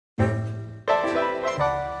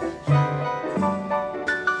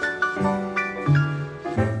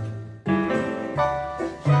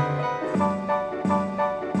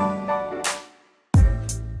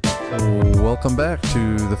back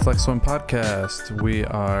to the Flex Swim podcast. We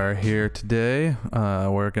are here today.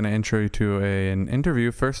 We're going to intro you to an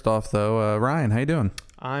interview. First off, though, Ryan, how you doing?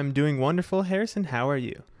 I'm doing wonderful. Harrison, how are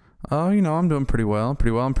you? Oh, I'm doing pretty well.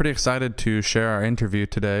 I'm pretty excited to share our interview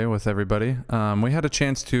today with everybody. We had a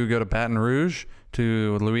chance to go to Baton Rouge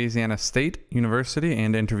to Louisiana State University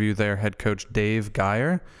and interview their head coach, Dave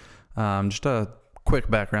Geyer. Just a quick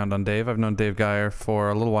background on Dave. I've known Dave Geyer for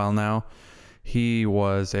a little while now. He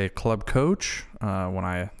was a club coach when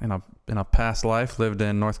I, in a past life, lived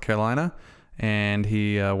in North Carolina, and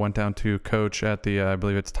he went down to coach at the, I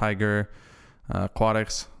believe it's Tiger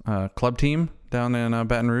Aquatics club team down in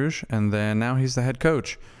Baton Rouge, and then now he's the head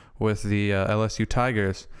coach with the LSU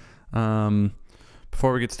Tigers.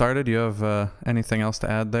 Before we get started, do you have anything else to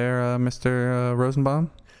add there, Mr.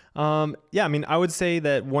 Rosenbaum? Yeah, I mean, I would say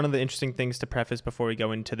that one of the interesting things to preface before we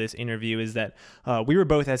go into this interview is that we were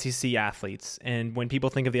both SEC athletes. And when people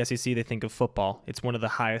think of the SEC, they think of football. It's one of the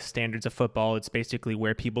highest standards of football. It's basically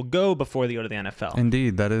where people go before they go to the NFL.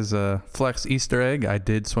 Indeed. That is a flex Easter egg. I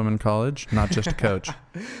did swim in college, not just a coach.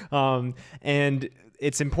 And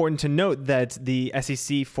it's important to note that the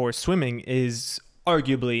SEC for swimming is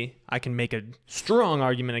arguably, I can make a strong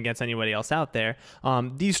argument against anybody else out there,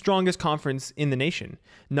 the strongest conference in the nation.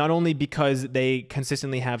 Not only because they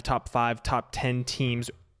consistently have top 5, top 10 teams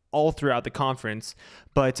all throughout the conference,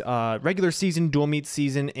 but regular season, dual meet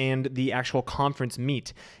season, and the actual conference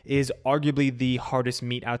meet is arguably the hardest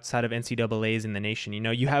meet outside of NCAAs in the nation.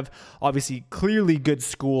 You have obviously clearly good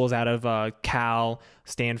schools out of Cal,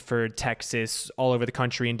 Stanford, Texas, all over the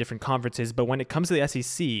country in different conferences, but when it comes to the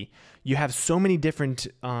SEC, you have so many different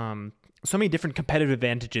competitive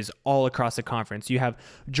advantages all across the conference. You have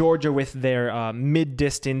Georgia with their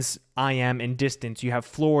mid-distance IM and distance. You have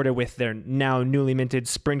Florida with their now newly minted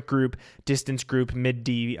sprint group, distance group,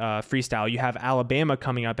 mid-D freestyle. You have Alabama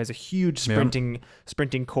coming up as a huge sprinting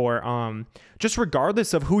core. Just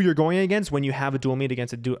regardless of who you're going against, when you have a dual meet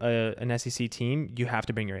against an SEC team, you have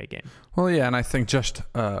to bring your A game. Well, yeah, and I think just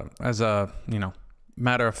as a,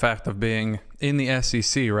 matter of fact of being in the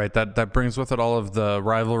SEC, right? That brings with it all of the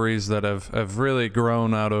rivalries that have really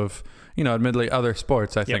grown out of, admittedly other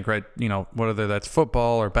sports, I think, right? Whether that's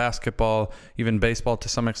football or basketball, even baseball to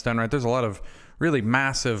some extent, right? There's a lot of really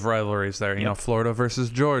massive rivalries there, Florida versus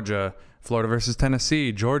Georgia, Florida versus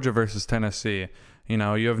Tennessee, Georgia versus Tennessee. You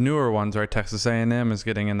have newer ones, right? Texas A&M is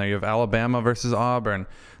getting in there. You have Alabama versus Auburn.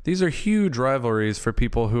 These are huge rivalries for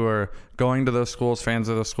people who are going to those schools, fans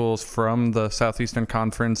of those schools from the Southeastern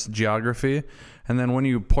Conference geography. And then when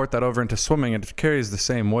you port that over into swimming, it carries the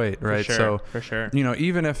same weight, right? For sure.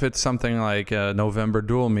 Even if it's something like a November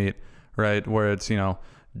dual meet, right, where it's,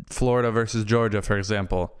 Florida versus Georgia, for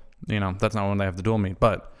example, that's not when they have the dual meet.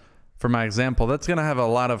 But for my example, that's going to have a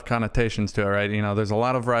lot of connotations to it, right? There's a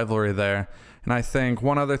lot of rivalry there. And I think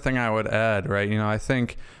one other thing I would add, right, I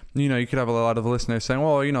think, you could have a lot of listeners saying,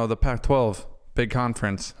 well, the Pac-12, big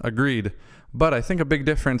conference, agreed. But I think a big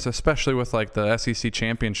difference, especially with like the SEC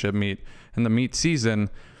championship meet and the meet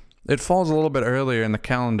season, it falls a little bit earlier in the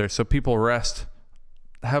calendar. So people rest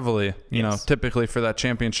heavily, typically for that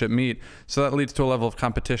championship meet. So that leads to a level of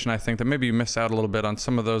competition, I think, that maybe you miss out a little bit on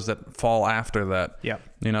some of those that fall after that.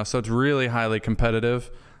 Yeah. So it's really highly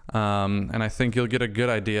competitive. And I think you'll get a good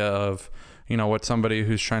idea of, what somebody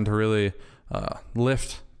who's trying to really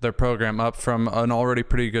lift their program up from an already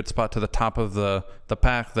pretty good spot to the top of the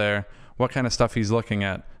pack there, what kind of stuff he's looking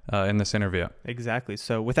at in this interview. Exactly.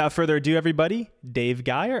 So without further ado, everybody, Dave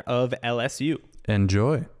Geyer of LSU.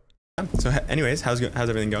 Enjoy. So anyways, how's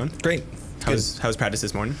everything going? Great. How's practice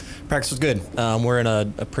this morning? Practice was good. We're in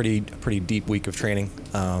a pretty deep week of training.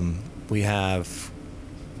 We have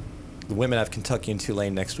the women have Kentucky and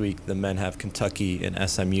Tulane next week. The men have Kentucky and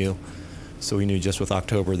SMU. So we knew just with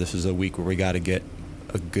October, this is a week where we got to get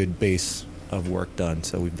a good base of work done.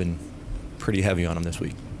 So we've been pretty heavy on them this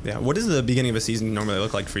week. Yeah. What does the beginning of a season normally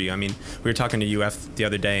look like for you? I mean, we were talking to UF the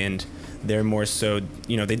other day, and they're more so,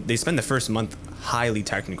 they spend the first month highly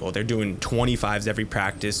technical. They're doing 25s every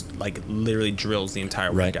practice, like literally drills the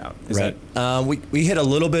entire workout. We hit a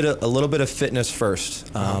little bit of fitness first.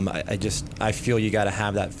 I feel you got to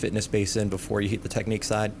have that fitness base in before you hit the technique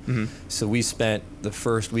side. Mm-hmm. So we spent the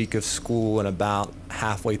first week of school and about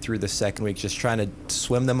halfway through the second week just trying to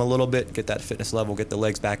swim them a little bit, get that fitness level, get the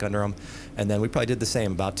legs back under them, and then we probably did the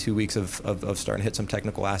same. About 2 weeks of starting to hit some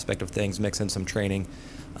technical aspect of things, mix in some training.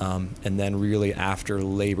 And then really after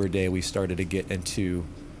Labor Day, we started to get into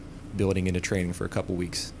building into training for a couple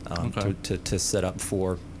weeks to set up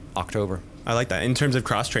for October. I like that. In terms of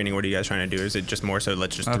cross training, what are you guys trying to do? Is it just more so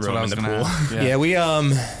let's just throw them in the pool? Yeah, we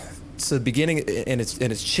so the beginning, and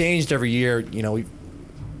it's changed every year.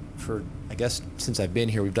 For I guess since I've been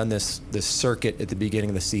here, we've done this circuit at the beginning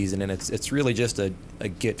of the season, and it's really just a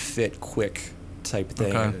get fit quick type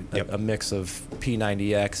thing, a mix of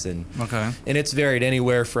P90X and it's varied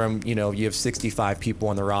anywhere from, you have 65 people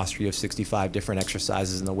on the roster, you have 65 different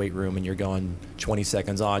exercises in the weight room, and you're going 20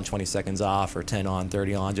 seconds on, 20 seconds off, or 10 on,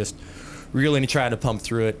 30 on, just really trying to pump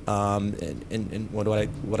through it. And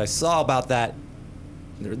what I saw about that,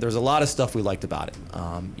 there's a lot of stuff we liked about it,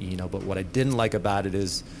 but what I didn't like about it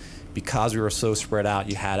is because we were so spread out,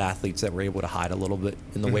 you had athletes that were able to hide a little bit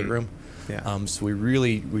in the weight room. Yeah. So we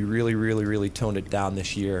really toned it down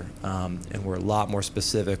this year, and we're a lot more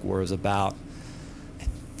specific. Where it was about, I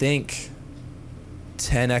think,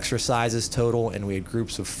 10 exercises total, and we had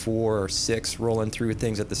groups of 4 or 6 rolling through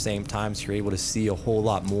things at the same time, so you're able to see a whole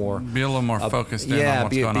lot more. Be a little more focused in on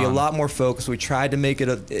what's going on. Yeah, be a lot more focused. We tried to make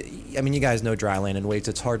it you guys know dry land and weights.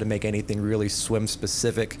 It's hard to make anything really swim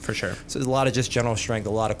specific. For sure. So there's a lot of just general strength, a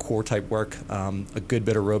lot of core type work, a good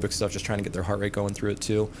bit of aerobic stuff, just trying to get their heart rate going through it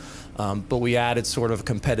too. But we added sort of a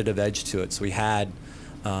competitive edge to it. So we had,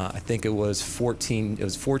 I think it was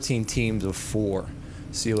 14 teams of 4.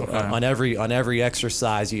 So on every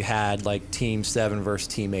exercise, you had like team 7 versus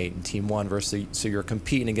team 8 and team 1 versus, so you're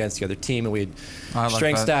competing against the other team, and we had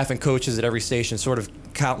strength staff and coaches at every station sort of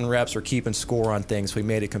counting reps or keeping score on things. We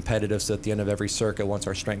made it competitive, so at the end of every circuit, once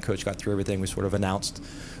our strength coach got through everything, we sort of announced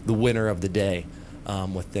the winner of the day.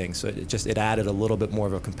 With things, so it added a little bit more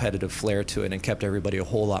of a competitive flair to it and kept everybody a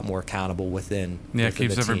whole lot more accountable within. Yeah, it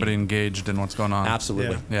keeps everybody engaged in what's going on.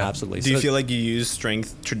 Absolutely, absolutely. Do you feel like you use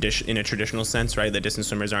strength in a traditional sense, right? The distance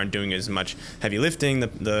swimmers aren't doing as much heavy lifting.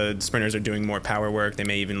 The sprinters are doing more power work. They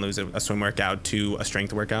may even lose a swim workout to a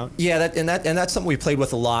strength workout. Yeah, that's something we played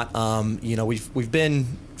with a lot. We've been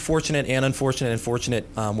fortunate and unfortunate, and fortunate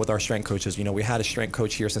with our strength coaches. We had a strength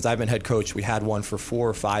coach here since I've been head coach. We had one for 4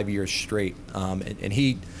 or 5 years straight, and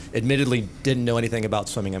he admittedly didn't know anything about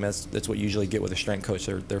swimming. I mean, that's what you usually get with a strength coach.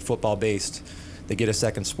 They're football based. They get a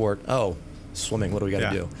second sport. Oh, swimming. What do we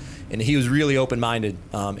got to do? And he was really open-minded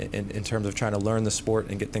in terms of trying to learn the sport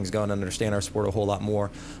and get things going and understand our sport a whole lot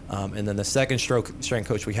more. And then the second strength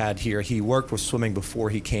coach we had here, he worked with swimming before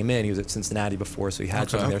he came in. He was at Cincinnati before, so he had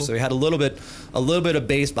something there. So he had a little bit of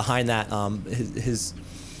base behind that. He's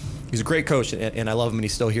a great coach, and I love him, and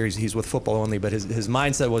he's still here. He's with football only, but his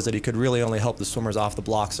mindset was that he could really only help the swimmers off the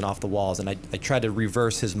blocks and off the walls. And I tried to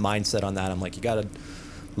reverse his mindset on that. I'm like, you got to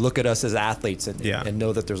look at us as athletes and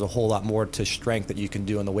know that there's a whole lot more to strength that you can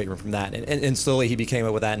do in the weight room from that. And slowly he became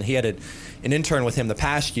it with that. And he had an intern with him the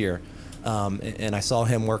past year, and I saw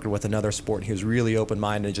him working with another sport. And he was really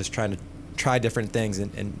open-minded, just trying to try different things.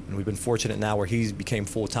 And we've been fortunate now where he's became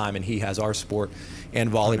full-time, and he has our sport and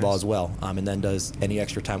volleyball as well, and then does any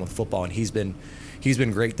extra time with football. And he's been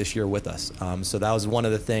great this year with us. So that was one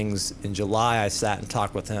of the things. In July, I sat and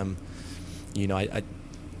talked with him.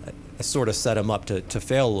 I sort of set him up to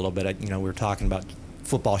fail a little bit. We were talking about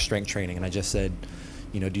football strength training, and I just said,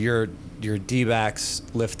 do your D-backs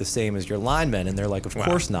lift the same as your linemen? And they're like, of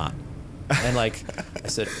course not. And like I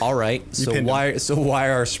said, all right. So why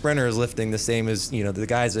are our sprinters lifting the same as the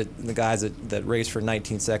guys that race for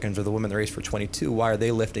 19 seconds, or the women that race for 22? Why are they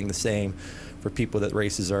lifting the same for people that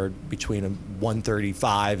races are between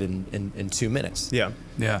 1:35 and 2 minutes? Yeah.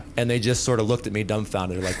 And they just sort of looked at me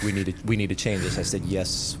dumbfounded. They're like, we need to change this. I said,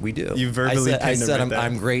 yes, we do. You verbally I said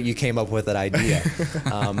I'm great. You came up with that idea.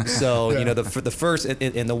 The first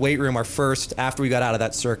in the weight room, after we got out of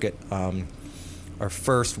that circuit, our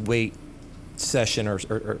first weight session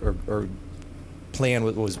or plan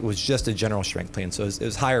was just a general strength plan. So it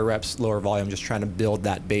was higher reps, lower volume, just trying to build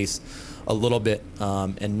that base a little bit.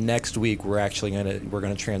 And next week we're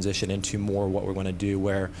gonna transition into more what we're gonna do,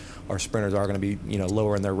 where our sprinters are gonna be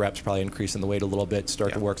lowering their reps, probably increasing the weight a little bit,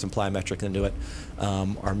 start to work some plyometric into it.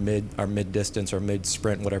 Our mid distance or mid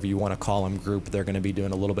sprint, whatever you want to call them, group, they're going to be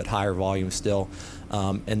doing a little bit higher volume still.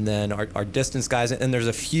 And then our distance guys, and there's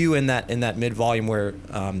a few in that mid volume where,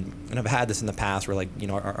 and I've had this in the past, where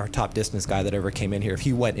our top distance guy that ever came in here, if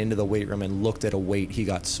he went into the weight room and looked at a weight, he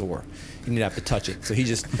got sore. He didn't have to touch it. So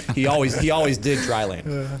he always did dry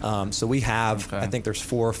land. So we have, I think there's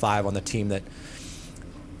 4 or 5 on the team that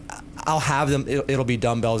I'll have them. It'll be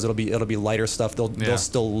dumbbells. It'll be lighter stuff. They'll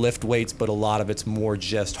still lift weights, but a lot of it's more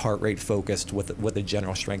just heart rate focused with a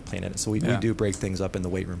general strength plan in it. So we do break things up in the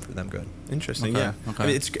weight room for them. Good. Interesting. Okay. Yeah. Okay. I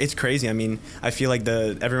mean, it's crazy. I mean, I feel like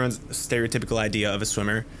everyone's stereotypical idea of a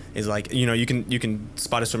swimmer is like, you can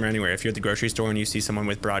spot a swimmer anywhere. If you're at the grocery store and you see someone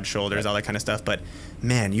with broad shoulders, all that kind of stuff. But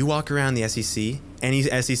man, you walk around the SEC, any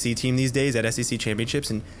SEC team these days at SEC championships,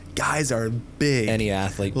 and guys are big. Any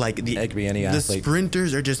athlete, Like it could be any the athlete.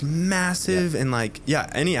 sprinters are just massive, and like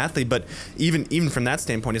any athlete. But even from that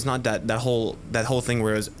standpoint, it's not that whole thing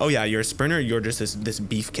where it's, oh yeah, you're a sprinter, you're just this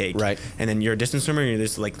beefcake, Right. And then you're a distance swimmer, you're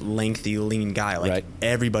this like lengthy, lean guy. Like Right.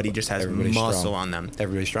 everybody just has Everybody's muscle strong. on them.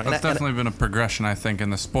 Everybody's strong. That's definitely been a progression, I think, in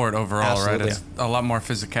the sport overall, Absolutely. right? It's a lot more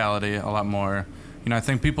physicality, a lot more, I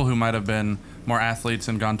think people who might have been more athletes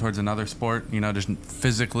and gone towards another sport, just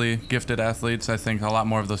physically gifted athletes, I think a lot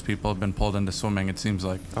more of those people have been pulled into swimming, it seems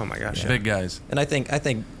like. Oh my gosh, Big guys. And I think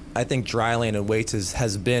dryland and weights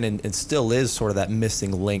has been and still is sort of that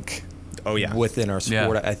missing link. Oh yeah. Within our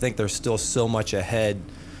sport, Yeah. I think there's still so much ahead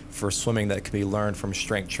for swimming that can be learned from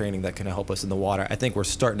strength training that can help us in the water. I think we're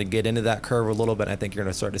starting to get into that curve a little bit. I think you're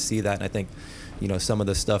going to start to see that. And I think, some of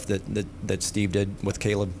the stuff that Steve did with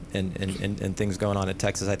Caleb and things going on at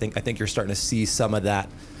Texas, I think you're starting to see some of that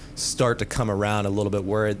start to come around a little bit,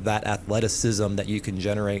 where that athleticism that you can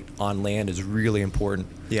generate on land is really important.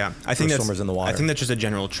 Yeah, I think that's swimmers in the water. I think that's just a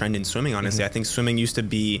general trend in swimming. Honestly, I think swimming used to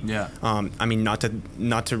be. Yeah. I mean, not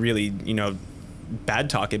to really bad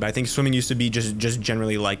talk it, but I think swimming used to be just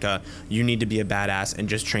generally like you need to be a badass and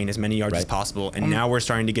just train as many yards as possible. And now we're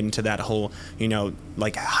starting to get into that whole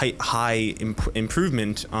like high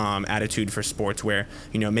improvement attitude for sports, where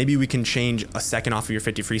maybe we can change a second off of your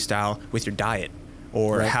 50 freestyle with your diet,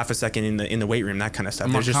 or half a second in the weight room, that kind of stuff. A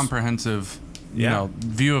more comprehensive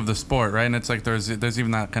view of the sport, right? And it's like there's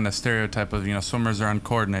even that kind of stereotype of swimmers are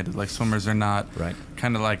uncoordinated, like swimmers are not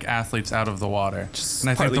kind of like athletes out of the water. And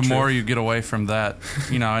I think the more you get away from that,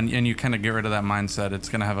 and you kind of get rid of that mindset, it's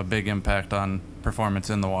going to have a big impact on performance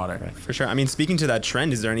in the water. Right. For sure. I mean, speaking to that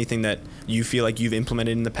trend, is there anything that you feel like you've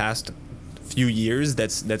implemented in the past few years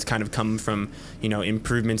that's kind of come from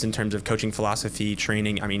improvements in terms of coaching philosophy,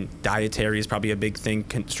 training? I mean, dietary is probably a big thing.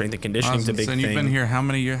 Strength and conditioning is a big thing. And you've been here how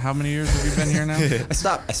many years have you been here now?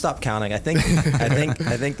 I stopped counting. I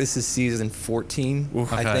think this is season 14.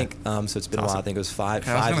 Okay. I think so. It's been a while. I think it was five.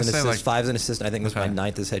 Okay, Five's an assistant. I think it was my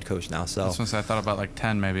 9th as head coach now. So I thought about like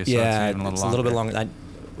 10 maybe. So yeah, it's even a little bit longer.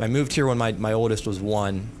 I moved here when my oldest was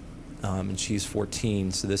 1, and she's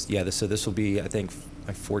 14. So this will be, I think,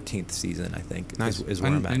 my 14th season, I think. Nice. is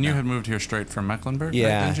where I'm at. And you now. had moved here straight from Mecklenburg?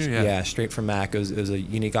 Yeah, right, didn't you? yeah, straight from Mac. It was a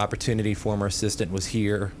unique opportunity. Former assistant was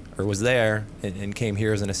there and came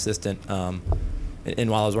here as an assistant. And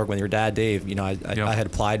while I was working with your dad, Dave, I had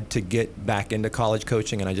applied to get back into college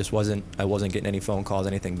coaching, and I wasn't getting any phone calls,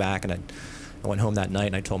 anything back. And I went home that night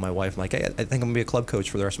and I told my wife, I'm like, hey, I think I'm gonna be a club coach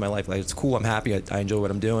for the rest of my life. Like, it's cool. I'm happy. I enjoy what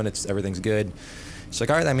I'm doing. Everything's good. She's like,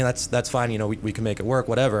 all right, I mean, that's fine. We can make it work,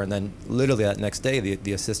 whatever. And then literally that next day,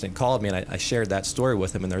 the assistant called me, and I shared that story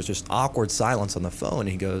with him, and there was just awkward silence on the phone. And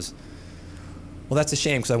he goes, well, that's a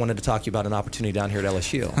shame, because I wanted to talk to you about an opportunity down here at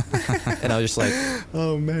LSU. And I was just like,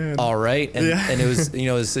 oh man, all right. And it was, it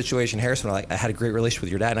was a situation, Harrison, I had a great relationship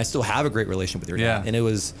with your dad, and I still have a great relationship with your dad. And it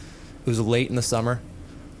was late in the summer.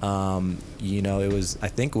 It was, I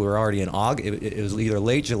think we were already in August. It was either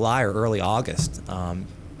late July or early August.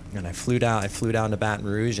 And I flew down to Baton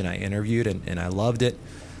Rouge, and I interviewed, and I loved it.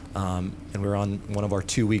 And we were on one of our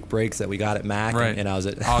 2-week breaks that we got at Mac. Right. And I was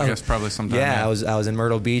at August probably sometime. Yeah, I was in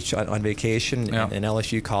Myrtle Beach on vacation, and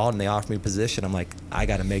LSU called, and they offered me a position. I'm like, I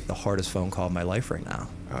got to make the hardest phone call of my life right now.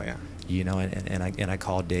 Oh yeah. And I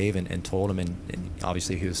called Dave and told him, and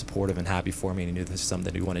obviously he was supportive and happy for me, and he knew this is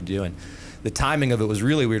something that he wanted to do. And the timing of it was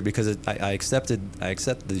really weird, because I accepted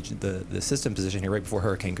the assistant position here right before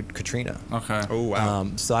Hurricane Katrina. Okay. Oh wow.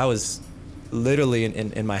 So I was literally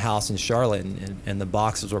in my house in Charlotte, and the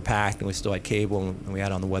boxes were packed, and we still had cable, and we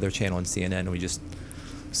had on the Weather Channel and CNN, and we just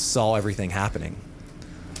saw everything happening.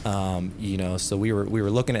 So we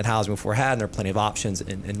were looking at housing beforehand, and there were plenty of options,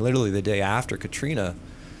 and literally the day after Katrina,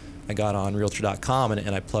 I got on Realtor.com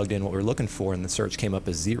and I plugged in what we were looking for, and the search came up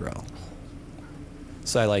as 0.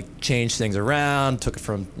 So I changed things around, took it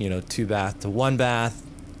from 2-bath to 1-bath,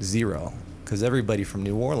 0, because everybody from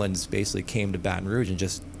New Orleans basically came to Baton Rouge and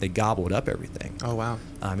they gobbled up everything. Oh wow.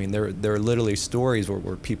 I mean, there are literally stories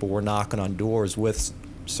where people were knocking on doors with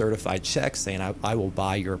certified checks saying, I will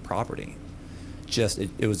buy your property.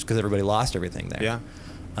 It was because everybody lost everything there. Yeah.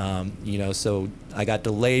 So I got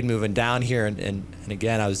delayed moving down here, and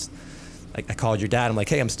again, I called your dad. I'm like,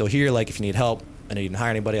 hey, I'm still here. Like, if you need help, I know you didn't hire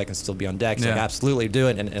anybody, I can still be on deck. So Yeah. absolutely do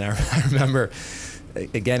it. And I remember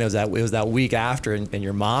again, it was that week after, and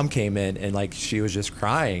your mom came in, and like she was just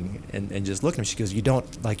crying and just looking at me. She goes, you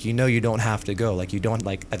don't, like, you don't have to go, like, you don't,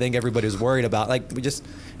 like, I think everybody was worried about, like,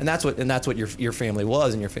 and that's what your family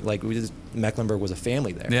was, and Mecklenburg was a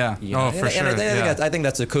family there. Yeah. For sure. I think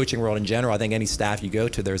that's the coaching world in general. I think any staff you go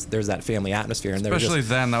to, there's that family atmosphere, and especially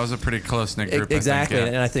then that was a pretty close knit group. Exactly, I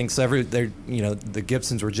think, and I think so. The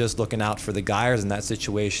Gibsons were just looking out for the Geyers in that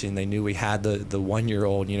situation. They knew we had the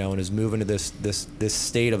 1-year-old, and is moving to this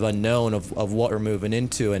state of unknown of what we're moving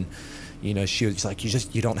into, and she was like,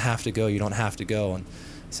 you don't have to go, and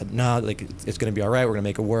I said, no, like, it's going to be all right, we're going to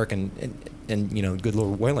make it work, and good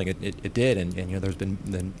Lord willing, it did, and there's been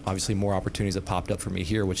then obviously more opportunities that popped up for me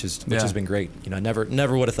here, which has been great. I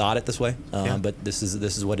never would have thought it this way, but this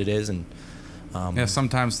is what it is, and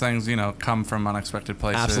sometimes things come from unexpected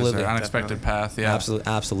places, absolutely, or unexpected path. Yeah,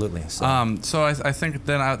 absolutely. So I think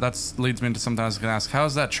then that leads me into something I was going to ask. How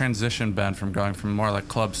has that transition been from going from more like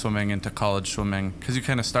club swimming into college swimming? Because you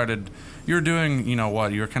kind of started, you were doing you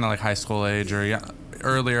were kind of like high school age or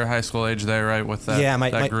earlier high school age there, right? With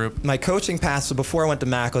that group. My coaching path. So before I went to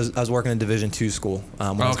Mac, I was working in Division II school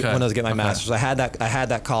when I was getting my master's. I had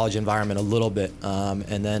that college environment a little bit,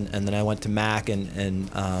 and then I went to Mac, and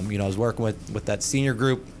I was working with that senior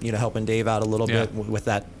group, helping Dave out a little bit with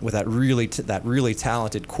that really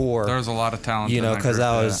talented core. There was a lot of talent. Because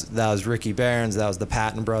that was Ricky Barons, that was the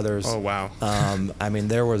Patton brothers. Oh wow. I mean,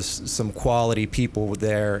 there was some quality people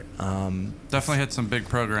there. Definitely had some big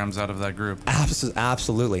programs out of that group.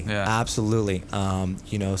 Absolutely. So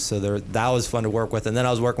that was fun to work with. And then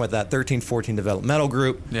I was working with that 13-14 developmental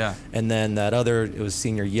group. Yeah. And then that other, it was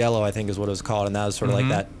Senior Yellow, I think is what it was called. And that was sort of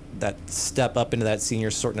like that step up into that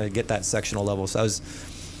senior, starting to get that sectional level. So I was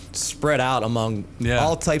spread out among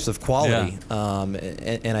all types of quality.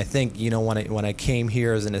 And I think, when I came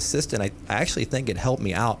here as an assistant, I actually think it helped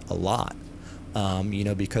me out a lot.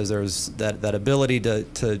 Because there's that ability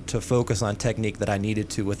to focus on technique that I needed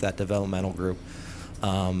to with that developmental group.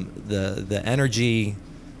 The energy,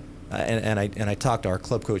 and I talk to our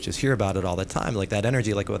club coaches here about it all the time, like that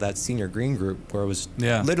energy, like with that senior green group, where it was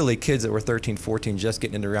literally kids that were 13, 14, just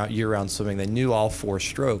getting into year-round swimming. They knew all 4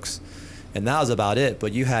 strokes, and that was about it.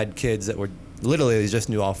 But you had kids that were literally, they just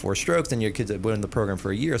knew all 4 strokes, and you had kids that went in the program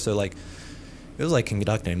for a year. So like, it was like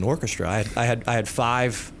conducting an orchestra. I had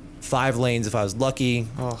five lanes if I was lucky.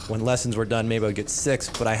 When lessons were done, maybe I would get 6,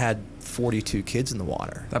 but I had 42 kids in the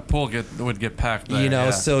water. That pool would get packed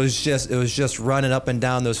there. So it was just running up and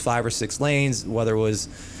down those 5 or 6 lanes, whether it was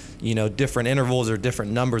different intervals or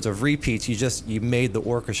different numbers of repeats. You made the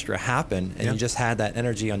orchestra happen, and you just had that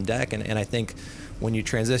energy on deck. And I think when you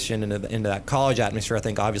transition into that college atmosphere, I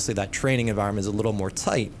think obviously that training environment is a little more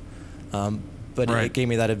tight, but it gave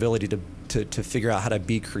me that ability to figure out how to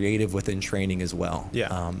be creative within training as well.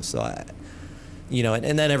 And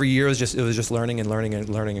then every year it was just learning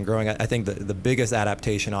and growing. I think the biggest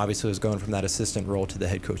adaptation obviously was going from that assistant role to the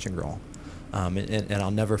head coaching role. And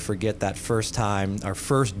I'll never forget that first time, our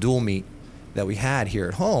first dual meet that we had here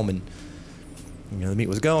at home, and the meet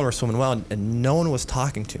was going, we're swimming well, and no one was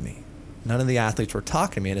talking to me. None of the athletes were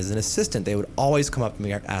talking to me, and as an assistant, they would always come up to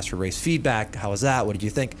me, ask for race feedback. How was that? What did you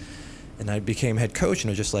think? And I became head coach, and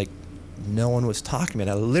it was just like no one was talking to me.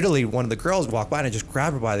 And I literally, one of the girls walked by, and I just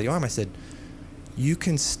grabbed her by the arm. I said, "You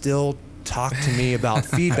can still talk to me about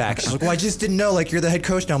feedback." She's like, "Well, I just didn't know. Like, you're the head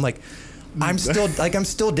coach now." I'm like, I'm still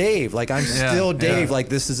Dave. Like, I'm still Dave. Like,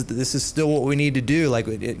 this is still what we need to do. Like,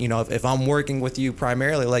 if I'm working with you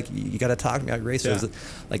primarily, like, you got to talk to me about race. So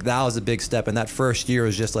like, that was a big step. And that first year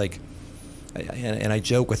was just like, and I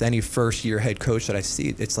joke with any first year head coach that I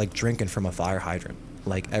see, it's like drinking from a fire hydrant.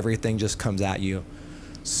 Like, everything just comes at you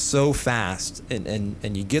so fast,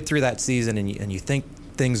 and you get through that season, and you think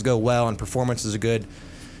things go well and performances are good,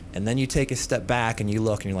 and then you take a step back and you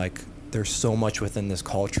look and you're like, there's so much within this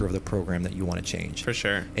culture of the program that you want to change. For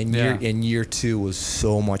sure. And year 2 was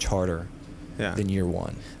so much harder than year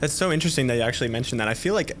 1. That's so interesting that you actually mentioned that. I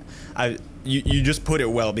feel like you just put it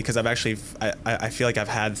well, because I feel like I've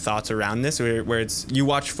had thoughts around this where it's, you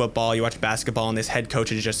watch football, you watch basketball, and this head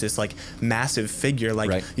coach is just this like massive figure.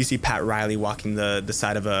 Like, you see Pat Riley walking the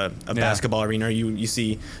side of a basketball arena, or you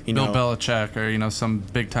see Bill Belichick, or some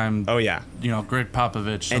big time Greg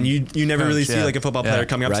Popovich, and you never really see like a football player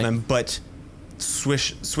coming up to them. But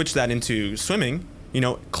switch that into swimming.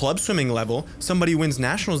 Club swimming level, somebody wins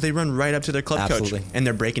nationals, they run right up to their club coach, and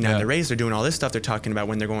they're breaking down the race, they're doing all this stuff, they're talking about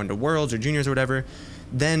when they're going to worlds or juniors or whatever.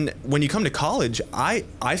 Then when you come to college, I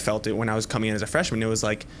felt it when I was coming in as a freshman. It was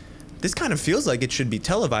like, this kind of feels like it should be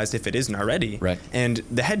televised if it isn't already. Right. And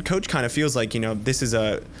the head coach kind of feels like, this is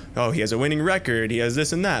he has a winning record, he has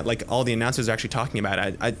this and that. Like, all the announcers are actually talking about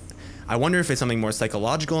it. I wonder if it's something more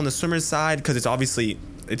psychological on the swimmer's side, because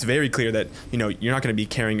it's very clear that, you know, you're not going to be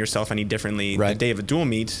carrying yourself any differently the day of a dual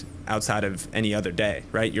meet outside of any other day,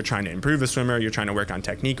 right? You're trying to improve a swimmer, you're trying to work on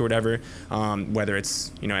technique or whatever, whether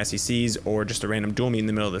it's, you know, SECs or just a random dual meet in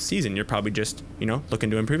the middle of the season, you're probably just, you know,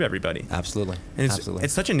 looking to improve everybody. Absolutely. And Absolutely.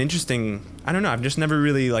 It's such an interesting, I don't know, I've just never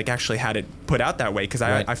really like actually had it put out that way, because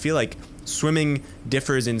I feel like swimming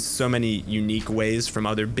differs in so many unique ways from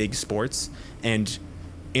other big sports, and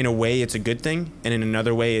in a way it's a good thing, and in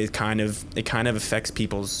another way it kind of affects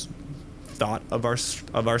people's thought of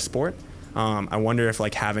our sport. I wonder if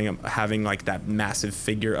like having like that massive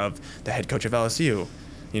figure of the head coach of LSU,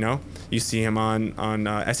 you know, you see him on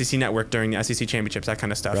SEC Network during the SEC championships, that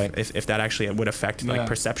kind of stuff. Right. If that actually would affect like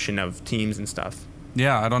perception of teams and stuff.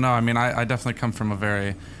 Yeah, I don't know. I mean, I definitely come from a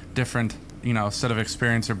very different, you know, set of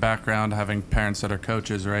experience or background, having parents that are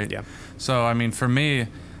coaches, right? Yeah. So I mean, for me,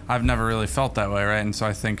 I've never really felt that way, right? And so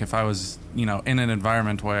I think if I was, you know, in an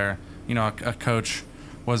environment where, you know, a coach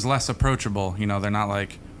was less approachable, you know, they're not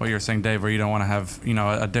like what you were saying, Dave, where you don't want to have, you know,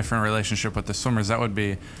 a different relationship with the swimmers, that would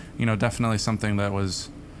be, you know, definitely something that was,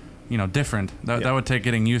 you know, different. That would take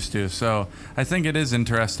getting used to. So I think it is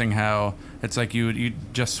interesting how it's like you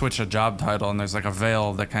just switch a job title and there's like a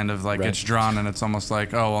veil that kind of like gets drawn, and it's almost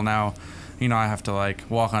like, oh, well now, you know, I have to like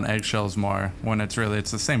walk on eggshells more, when it's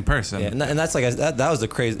the same person. Yeah, and that's like that was the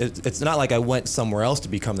crazy. It's not like I went somewhere else to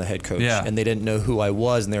become the head coach, and they didn't know who I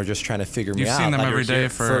was, and they were just trying to figure me out. You've seen them every day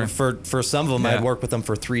for some of them. I had worked with them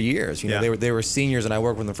for 3 years. You know, they were seniors, and I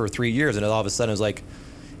worked with them for 3 years, and all of a sudden it was like,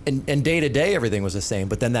 and day to day everything was the same.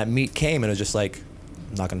 But then that meet came, and it was just like,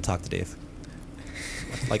 I'm not going to talk to Dave.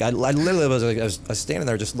 Like I literally was like, I was standing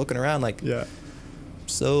there just looking around like,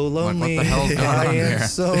 so lonely. Like, what the hell's going on here?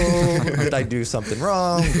 So did I do something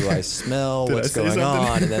wrong? Do I smell what's going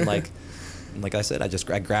on? And then like I said,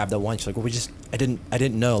 I grabbed that one. She's like, well, I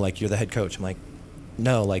didn't know, like, you're the head coach. I'm like,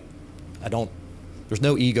 no, like, I don't. There's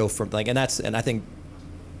no ego from like, and I think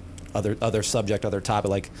other subject, other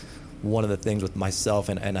topic, like one of the things with myself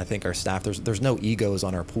and I think our staff, there's no egos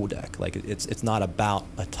on our pool deck. Like it's not about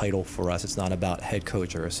a title for us. It's not about head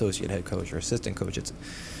coach or associate head coach or assistant coach.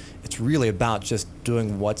 It's really about just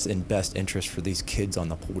doing what's in best interest for these kids on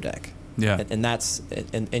the pool deck. Yeah. And that's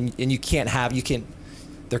and you can't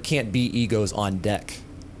there can't be egos on deck.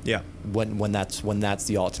 Yeah. When that's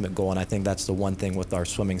the ultimate goal. And I think that's the one thing with our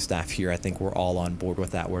swimming staff here. I think we're all on board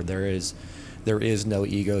with that, where there is no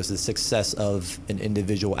egos. The success of an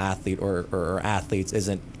individual athlete or athletes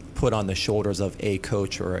isn't put on the shoulders of a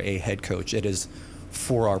coach or a head coach. It is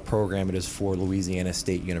for our program. It is for Louisiana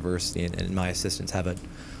State University, and my assistants have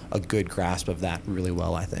a good grasp of that really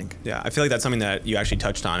well, I think. Yeah, I feel like that's something that you actually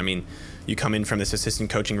touched on. I mean, you come in from this assistant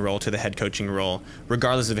coaching role to the head coaching role,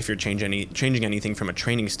 regardless of if you're changing anything from a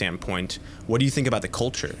training standpoint. What do you think about the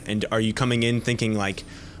culture? And are you coming in thinking like,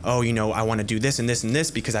 oh, you know, I want to do this and this and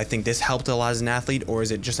this because I think this helped a lot as an athlete? Or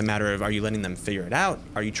is it just a matter of, are you letting them figure it out?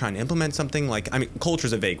 Are you trying to implement something? Like, I mean, culture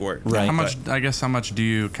is a vague word. Right. How much do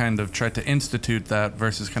you kind of try to institute that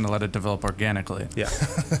versus kind of let it develop organically? Yeah.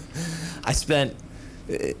 I spent,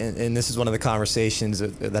 and this is one of the conversations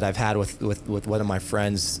that I've had with one of my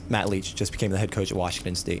friends. Matt Leach just became the head coach at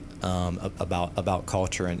Washington State, about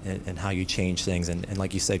culture and how you change things. And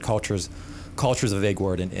like you said, culture is a vague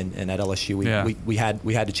word. And at LSU, we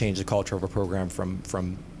had to change the culture of a program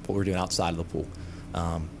from what we're doing outside of the pool.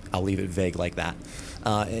 I'll leave it vague like that.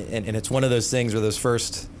 And it's one of those things where those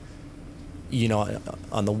first, you know,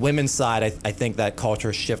 on the women's side, I think that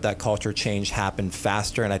culture shift, that culture change happened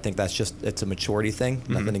faster, and I think it's a maturity thing.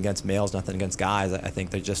 Mm-hmm. Nothing against males, nothing against guys. I think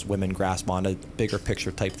they're just women grasp on a bigger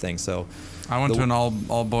picture type thing. So I went to an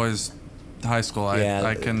all boys high school.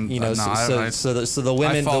 I can, you know, so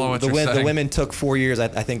the women took 4 years. I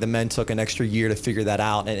think the men took an extra year to figure that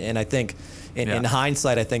out, and I think in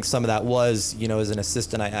hindsight, I think some of that was, you know, as an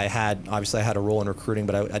assistant, I had a role in recruiting,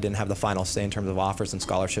 but I didn't have the final say in terms of offers and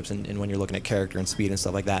scholarships, and when you're looking at character and speed and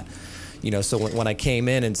stuff like that, you know. So when I came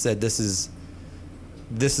in and said, this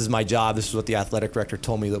is my job, this is what the athletic director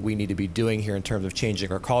told me that we need to be doing here in terms of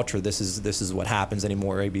changing our culture, this is what happens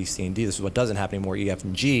anymore, A, B, C, and D, this is what doesn't happen anymore, E, F,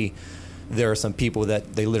 and G. There are some people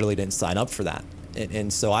that they literally didn't sign up for that,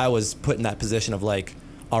 and so I was put in that position of like,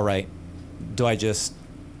 all right, do I just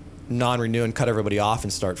non-renew and cut everybody off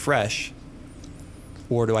and start fresh,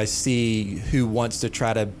 or do I see who wants to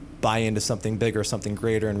try to buy into something bigger, something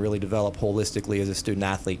greater, and really develop holistically as a student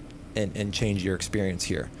athlete and change your experience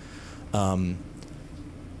here? I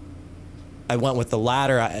went with the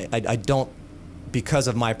latter. I don't, because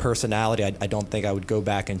of my personality, I don't think I would go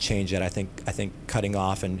back and change it. I think cutting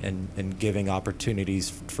off and giving opportunities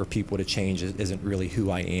for people to change isn't really who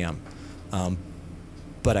I am.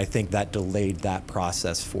 but I think that delayed that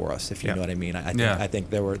process for us, if you know what I mean. I think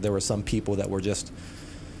there were some people that were just,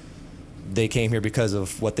 they came here because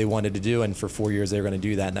of what they wanted to do, and for 4 years they were going to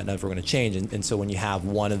do that, and that never going to change. And so when you have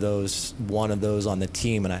one of those on the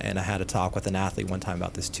team, and I had a talk with an athlete one time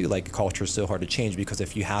about this too, like culture is so hard to change, because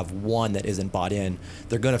if you have one that isn't bought in,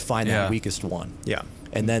 they're going to find that weakest one. Yeah.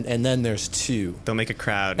 And then there's two. They'll make a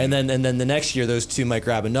crowd. And then the next year those two might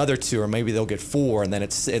grab another two, or maybe they'll get four, and then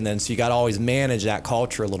so you got to always manage that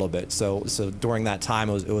culture a little bit. So during that time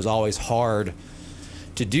it was always hard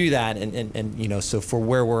to do that, and you know, so for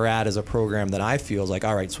where we're at as a program, that I feel is like,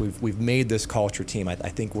 all right, so we've made this culture team. I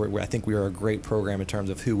think we are a great program in terms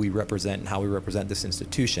of who we represent and how we represent this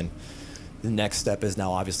institution. The next step is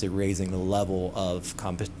now obviously raising the level of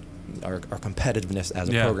our competitiveness as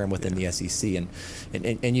a program within the SEC,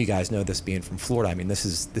 and you guys know this, being from Florida. I mean, this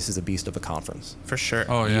is a beast of a conference for sure.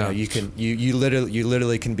 Oh yeah, you know, you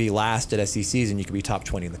literally can be last at SECs, and you can be top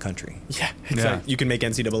 20 in the country. Yeah, exactly. You can make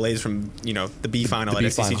NCAA's from, you know, the B final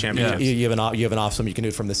at SEC championships. You have an off swim, you can do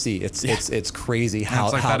it from the C. It's crazy how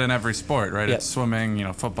it's like that in every sport, right? It's swimming, you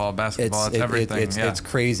know, football, basketball, it's everything. It's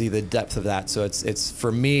crazy the depth of that. So it's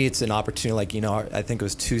for me, it's an opportunity. Like, you know, I think it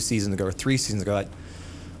was 2 seasons ago or 3 seasons ago,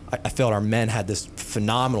 I felt our men had this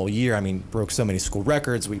phenomenal year. I mean, broke so many school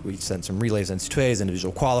records. We sent some relays, NCAAs,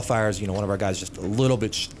 individual qualifiers. You know, one of our guys just a little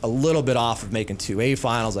bit off of making 2A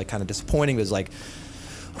finals, like kind of disappointing. It was like,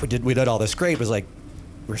 we did all this great, but it was like,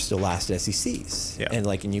 we're still last at SECs. Yeah. And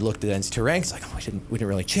like, and you looked at NCAA ranks, like, oh, we didn't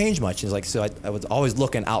really change much. And it's like, so I was always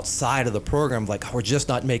looking outside of the program, like, oh, we're just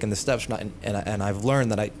not making the steps. And I've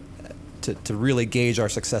learned that to really gauge our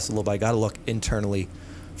success a little bit, I got to look internally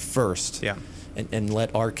first. Yeah. And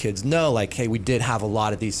let our kids know, like, hey, we did have a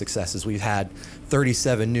lot of these successes. We've had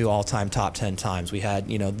 37 new all-time top 10 times. We had,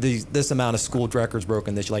 you know, this amount of school records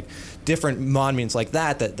broken this year, like different monuments like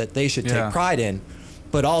that they should take pride in,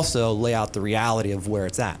 but also lay out the reality of where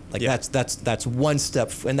it's at. Like that's one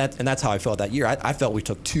step, and that's how I felt that year. I felt we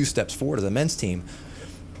took 2 steps forward as a men's team,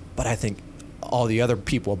 but I think all the other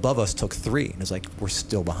people above us took 3, and it's like, we're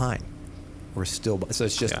still behind. So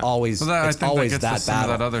it's just always, it's always that battle. Some of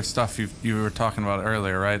that other stuff you were talking about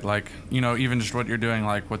earlier, right? Like, you know, even just what you're doing,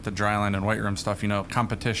 like with the dryland and weight room stuff, you know,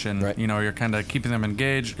 competition, right. You know, you're kind of keeping them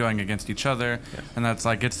engaged, going against each other. Yeah. And that's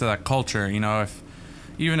like, gets to that culture, you know,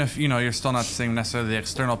 even if, you know, you're still not seeing necessarily the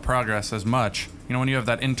external progress as much, you know, when you have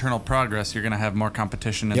that internal progress, you're going to have more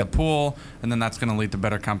competition in the pool, and then that's going to lead to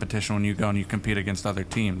better competition when you go and you compete against other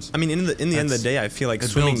teams. I mean, in the end of the day, I feel like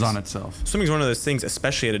it builds on itself. Swimming's one of those things,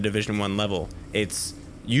 especially at a Division I level.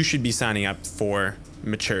 You should be signing up for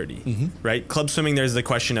maturity, right? Club swimming, there's the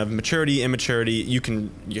question of maturity, immaturity. You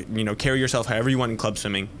can, you know, carry yourself however you want in club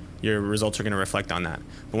swimming. Your results are going to reflect on that.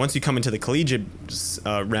 But once you come into the collegiate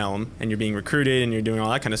realm and you're being recruited and you're doing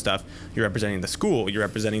all that kind of stuff, you're representing the school, you're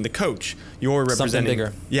representing the coach, you're representing something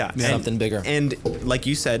bigger. Yeah, something bigger. And like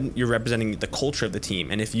you said, you're representing the culture of the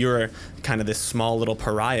team. And if you're kind of this small little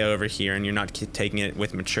pariah over here and you're not taking it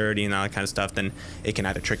with maturity and all that kind of stuff, then it can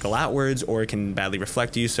either trickle outwards or it can badly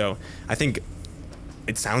reflect you. So I think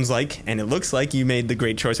it sounds like, and it looks like, you made the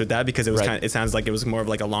great choice with that, because it was it sounds like it was more of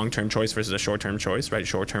like a long-term choice versus a short-term choice, right?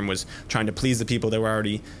 Short-term was trying to please the people that were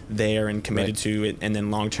already there and committed to it, and then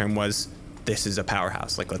long-term was, this is a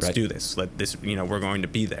powerhouse. Like, let's do this. Let this, you know, we're going to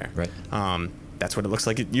be there. Right. That's what it looks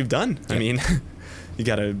like you've done. Yeah. I mean, you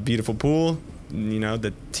got a beautiful pool. You know,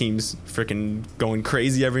 the team's freaking going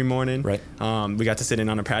crazy every morning. Right. We got to sit in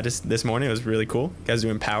on a practice this morning. It was really cool. You guys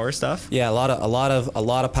doing power stuff. Yeah, a lot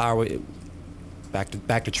of power.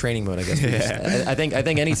 Back to training mode, I guess. I think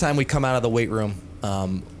anytime we come out of the weight room,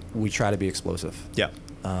 we try to be explosive. Yeah.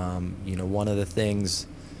 You know, one of the things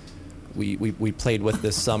we played with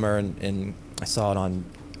this summer, and I saw it on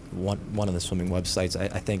one of the swimming websites.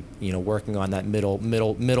 I think, you know, working on that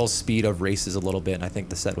middle speed of races a little bit. And I think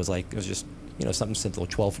the set was like, it was just, you know, something simple,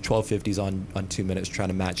 1250s on 2 minutes, trying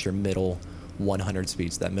to match your middle 100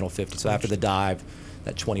 speeds, that middle 50. So after the dive,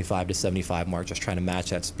 that 25 to 75 mark, just trying to match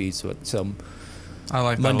that speed. So I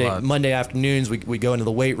like that a lot. Monday afternoons, we go into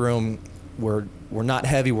the weight room. We're not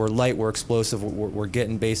heavy, we're light, we're explosive. We're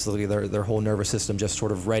getting basically their whole nervous system just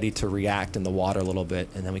sort of ready to react in the water a little bit.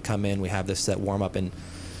 And then we come in, we have this set warm up, and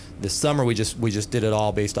this summer we just did it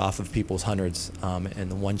all based off of people's hundreds. And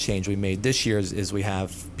the one change we made this year is we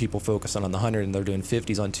have people focusing on the 100, and they're doing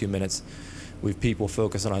 50s on 2 minutes. We have people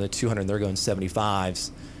focusing on the 200, and they're going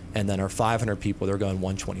 75s. And then our 500 people, they're going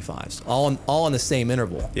 125s, all in the same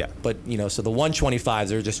interval. Yeah. But, you know, so the 125s,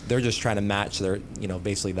 they're just trying to match their, you know,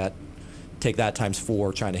 basically take that times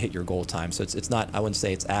 4, trying to hit your goal time. So it's not, I wouldn't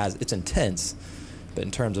say it's intense, but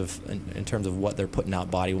in terms of what they're putting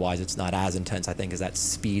out body wise, it's not as intense, I think, as that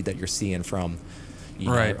speed that you're seeing from, You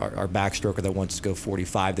know, Right. our backstroker that wants to go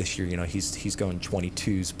 45 this year, you know, he's going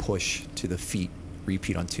 22s push to the feet,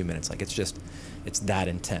 repeat on 2 minutes. Like, it's that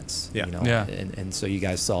intense. Yeah. You know? Yeah. And so you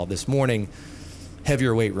guys saw this morning,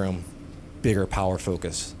 heavier weight room, bigger power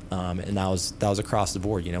focus, and that was across the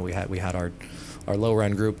board. You know, we had our lower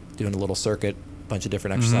end group doing a little circuit, bunch of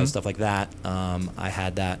different exercises, stuff like that. I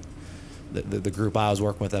had that. The group I was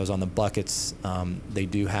working with that was on the buckets, they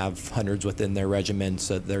do have hundreds within their regimen,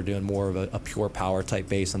 so they're doing more of a pure power type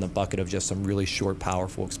base on the bucket of just some really short,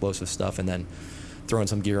 powerful, explosive stuff, and then throwing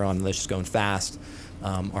some gear on and just going fast.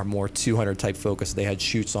 Our more 200 type focus, they had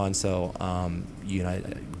chutes on, so you know,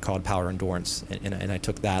 called power endurance, and I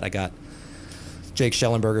took that. I got Jake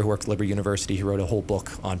Schellenberger, who worked at Liberty University. He wrote a whole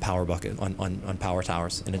book on power bucket, on power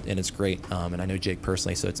towers, and it's great. And I know Jake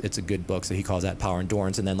personally, so it's a good book. So he calls that power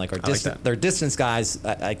endurance. And then like their distance guys,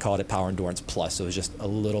 I called it power endurance plus. So it was just a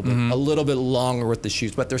little bit longer with the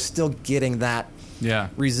shoots, but they're still getting that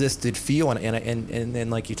resisted feel. And then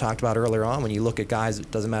like you talked about earlier on, when you look at guys,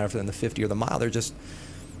 it doesn't matter if they're in the 50 or the mile, they're just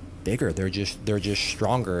bigger. They're just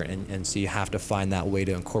stronger, and so you have to find that way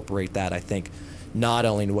to incorporate that, I think, not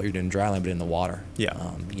only in what you're doing in dryland, but in the water.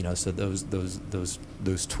 Yeah. You know, so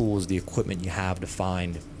those tools, the equipment you have to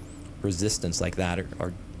find resistance like that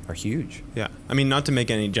are huge. Yeah. I mean, not to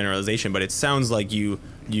make any generalization, but it sounds like you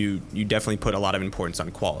definitely put a lot of importance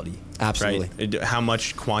on quality. Absolutely. Right? How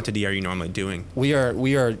much quantity are you normally doing? We are.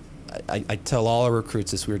 I tell all our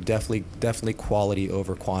recruits this: we're definitely quality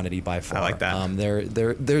over quantity by far. I like that.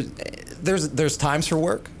 There's times for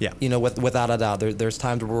work. Yeah. You know, without a doubt, there's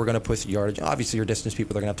times where we're going to push yardage. Obviously, your distance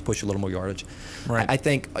people, they're going to have to push a little more yardage. Right. I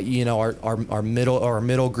think, you know, our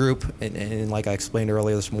middle group, and like I explained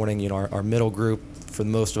earlier this morning, you know, our middle group, for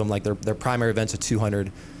most of them, like their primary events are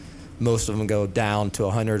 200. Most of them go down to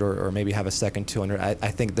 100 or maybe have a second 200. I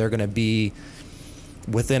think they're going to be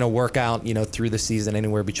within a workout, you know, through the season,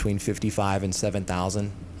 anywhere between 55 and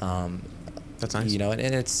 7,000. That's nice. You know, and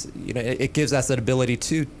it's, you know, it gives us that ability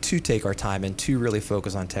to take our time and to really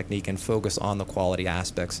focus on technique and focus on the quality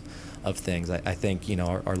aspects of things. I think, you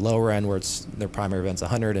know, our lower end, where it's their primary events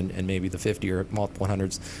 100 and maybe the 50 or multiple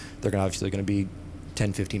 100s, they're obviously going to be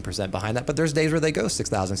 10-15% behind that. But there's days where they go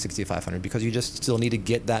 6,000, 6,500, because you just still need to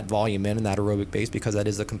get that volume in and that aerobic base, because that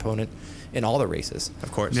is a component in all the races.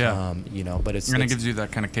 Of course. Yeah. You know, but and it gives you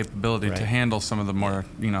that kind of capability to handle some of the more,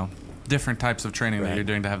 you know, different types of training that you're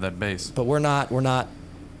doing to have that base. But we're not doing,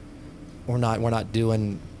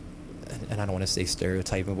 and I don't want to say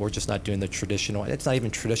stereotyping, but we're just not doing the traditional. It's not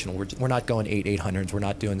even traditional. We're not going 800s. We're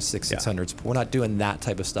not doing 600s. We're not doing that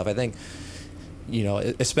type of stuff. I think, you know,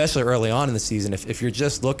 especially early on in the season, if you're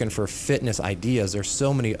just looking for fitness ideas, there's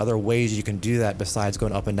so many other ways you can do that besides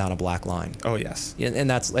going up and down a black line. Oh yes. And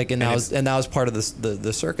that's like, and that was part of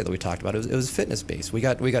the circuit that we talked about. It was fitness based. We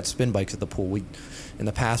got spin bikes at the pool. In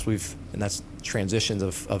the past and that's transitions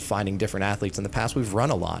of finding different athletes. In the past, we've run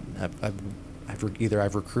a lot.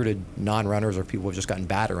 I've recruited non-runners, or people have just gotten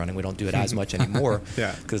bad at running. We don't do it as much anymore.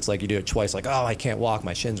 Yeah. Because it's like you do it twice, like, oh, I can't walk,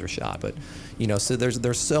 my shins are shot. But, you know, so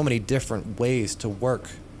there's so many different ways to work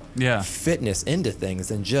fitness into things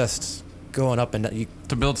than just going up and down.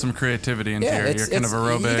 To build some creativity into your kind of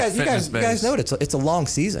aerobic fitness base. You guys know it's a long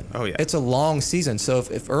season. Oh yeah. It's a long season. So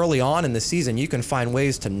if early on in the season you can find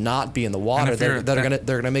ways to not be in the water that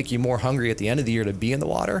are gonna make you more hungry at the end of the year to be in the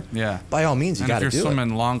water. Yeah. By all means, you got to do it. If you're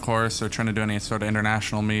swimming long course or trying to do any sort of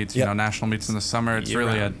international meets, you know, national meets in the summer, it's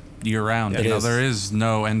really a year round. You know, there is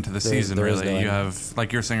no end to the season really. You have,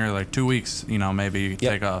 like you're saying earlier, like 2 weeks. You know, maybe you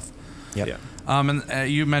take off. Yep. Yeah. And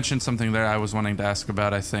you mentioned something there I was wanting to ask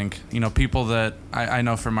about. I think, you know, people that I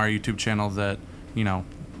know from our YouTube channel that, you know,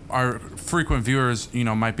 our frequent viewers, you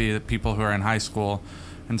know, might be the people who are in high school.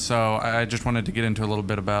 And so I just wanted to get into a little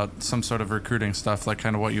bit about some sort of recruiting stuff, like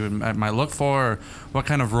kind of what you might look for, or what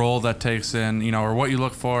kind of role that takes in, you know, or what you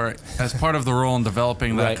look for as part of the role in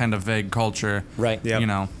developing that kind of vague culture. Right. You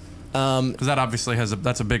know. Because that obviously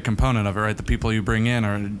that's a big component of it, right? The people you bring in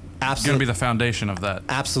are going to be the foundation of that.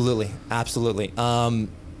 Absolutely.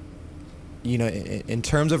 You know, in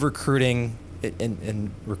terms of recruiting,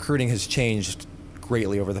 and recruiting has changed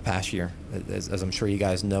greatly over the past year, as I'm sure you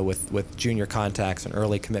guys know, with junior contacts and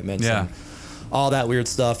early commitments and all that weird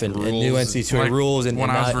stuff, and new NCAA rules. And when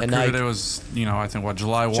I was recruited, it was, you know, I think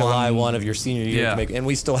July 1. July 1 of your senior year. And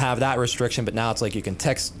we still have that restriction, but now it's like you can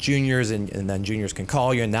text juniors, and then juniors can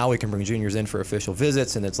call you, and now we can bring juniors in for official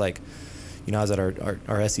visits. And it's like, you know, I was at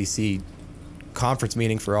our SEC conference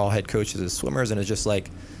meeting for all head coaches as swimmers, and it's just like,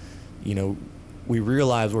 you know, we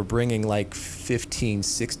realize we're bringing like 15,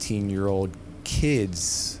 16-year-old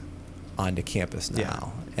kids onto campus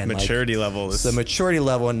now. And maturity level is... the maturity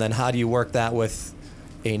level, and then how do you work that with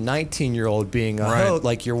a 19-year-old being a Right.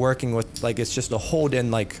 like you're working with, like it's just a whole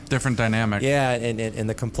in like Different dynamic. yeah, and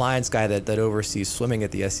the compliance guy that oversees swimming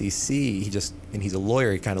at the SEC, he's a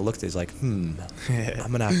lawyer. He kind of looked at it, he's like, I'm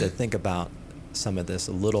gonna have to think about some of this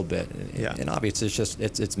a little bit. And obviously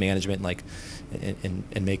it's management, like,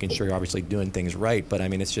 and making sure you're obviously doing things right. But I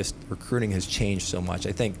mean, it's just recruiting has changed so much.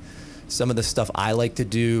 I think some of the stuff I like to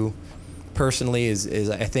do personally is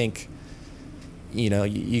I think, you know,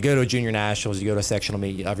 you go to a junior nationals, you go to a sectional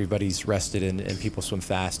meet, everybody's rested and people swim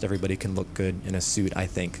fast. Everybody can look good in a suit, I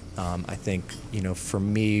think. You know, for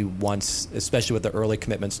me, once, especially with the early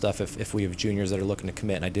commitment stuff, if we have juniors that are looking to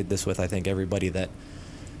commit, and I did this with, I think, everybody that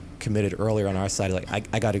committed earlier on our side, like,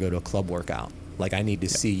 I got to go to a club workout. Like, I need to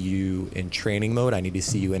see you in training mode. I need to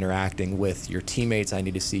see you interacting with your teammates. I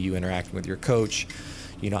need to see you interacting with your coach.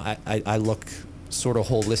 You know, I look sort of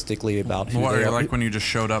holistically about who What they are you are. like when you just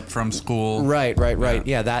showed up from school? Right.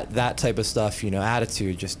 Yeah, that type of stuff. You know,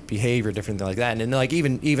 attitude, just behavior, different things like that. And then, like,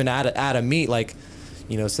 even at a meet, like,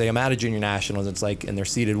 you know, say I'm at a junior nationals, it's like, and they're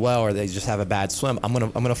seated well, or they just have a bad swim. I'm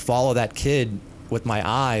gonna follow that kid with my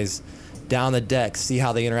eyes down the deck, see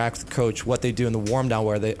how they interact with the coach, what they do in the warm down,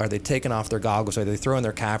 are they taking off their goggles, are they throwing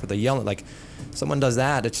their cap, are they yelling? Like, someone does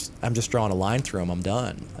that, I'm just drawing a line through them. I'm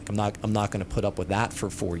done. Like, I'm not going to put up with that for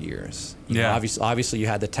 4 years. You know, obviously you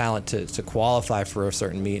had the talent to qualify for a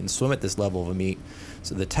certain meet and swim at this level of a meet,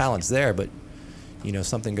 so the talent's there. But you know,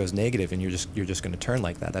 something goes negative and you're just going to turn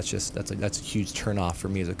like that. That's a huge turn off for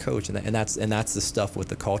me as a coach. And that's the stuff with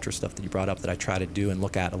the culture stuff that you brought up that I try to do and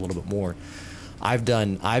look at a little bit more. I've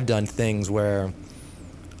done things where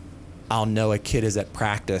I'll know a kid is at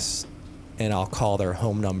practice and I'll call their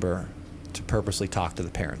home number to purposely talk to the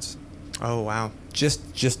parents. Oh, wow.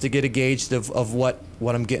 Just to get a gauge of what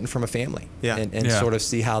I'm getting from a family. Yeah. And sort of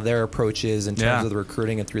see how their approach is in terms of the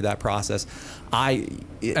recruiting and through that process.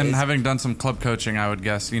 Having done some club coaching, I would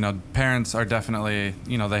guess, you know, parents are definitely,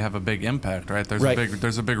 you know, they have a big impact, right?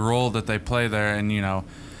 There's a big role that they play there, and, you know,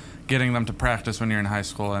 getting them to practice when you're in high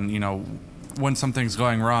school, and, you know, when something's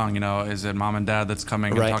going wrong, you know, is it mom and dad that's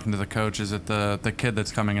coming and talking to the coach? Is it the kid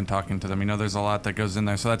that's coming and talking to them? You know, there's a lot that goes in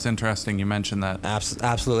there. So that's interesting. You mentioned that.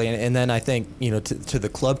 Absolutely. And then I think, you know, to the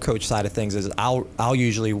club coach side of things is I'll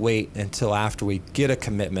usually wait until after we get a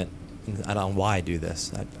commitment. I don't know why I do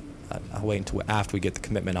this. I'll wait until after we get the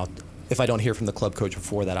commitment. If I don't hear from the club coach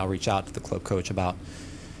before that, I'll reach out to the club coach about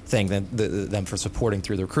thanking them for supporting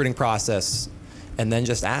through the recruiting process, and then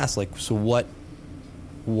just ask, like, so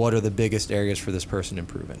what are the biggest areas for this person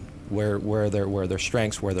improving? Where are their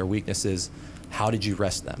strengths, where are their weaknesses? How did you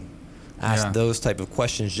rest them? Ask those type of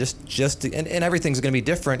questions just to, and everything's going to be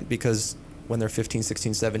different, because when they're 15,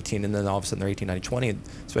 16, 17, and then all of a sudden they're 18, 19, 20,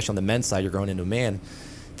 especially on the men's side, you're growing into a man,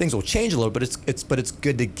 things will change a little, but it's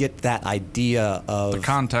good to get that idea of the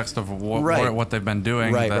context of what they've been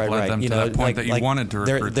doing that led them to that point that you wanted to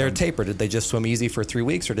recruit their them. taper. Did they just swim easy for 3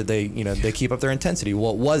 weeks, or did they, you know, they keep up their intensity?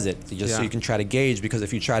 What was it? So you can try to gauge, because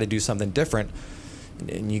if you try to do something different,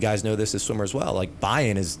 and you guys know this as swimmers well, like,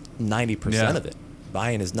 buy-in is 90% of it.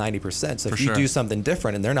 Buy-in is 90%. So if you do something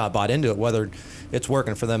different and they're not bought into it, whether it's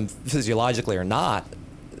working for them physiologically or not,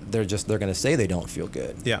 they're going to say they don't feel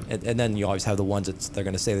good. Yeah. And then you always have the ones they're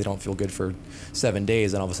going to say they don't feel good for 7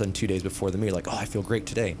 days, and all of a sudden 2 days before the meet, like, oh, I feel great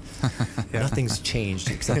today. Nothing's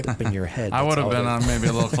changed except up in your head. I would have been on maybe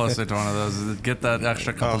a little closer to one of those. Get that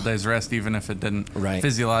extra couple days rest, even if it didn't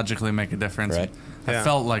physiologically make a difference. Right. I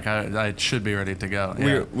felt like I should be ready to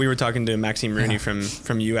go. We were talking to Maxime Rooney from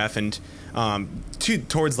UF, and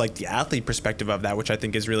towards like the athlete perspective of that, which I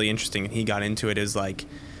think is really interesting, and he got into it, is like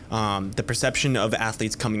the perception of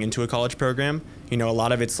athletes coming into a college program. You know, a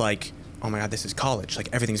lot of it's like, oh my God, this is college, like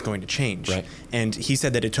everything's going to change. Right. And he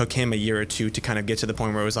said that it took him a year or two to kind of get to the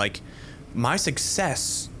point where it was like, my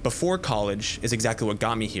success before college is exactly what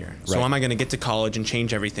got me here. So am I going to get to college and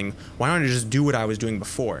change everything? Why don't I just do what I was doing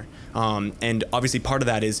before? And obviously part of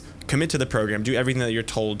that is commit to the program, do everything that you're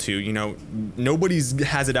told to. You know, nobody's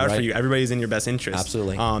has it out for you. Everybody's in your best interest.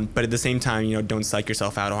 Absolutely. But at the same time, you know, don't psych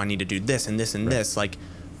yourself out. Oh, I need to do this and this and this. Like,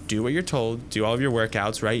 do what you're told, do all of your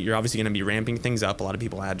workouts, right? You're obviously going to be ramping things up. A lot of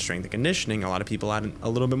people add strength and conditioning. A lot of people add a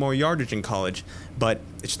little bit more yardage in college. But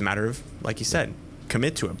it's just a matter of, like you said,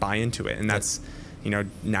 commit to it, buy into it. And that's, you know,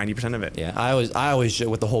 90% of it. Yeah, I always joke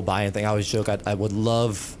with the whole buy-in thing. I always joke I would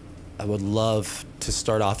love to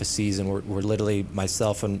start off a season where we're literally,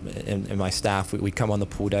 myself and my staff, we come on the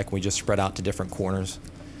pool deck and we just spread out to different corners,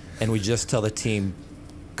 and we just tell the team,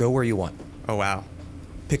 go where you want. Oh, wow.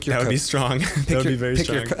 Pick your That would be strong. That would be very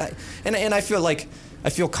strong. And I feel like I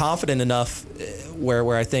feel confident enough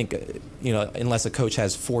where I think, unless a coach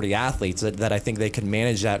has 40 athletes, that I think they can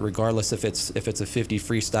manage that regardless if it's a 50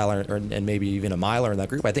 freestyler and maybe even a miler in that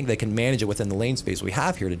group. I think they can manage it within the lane space we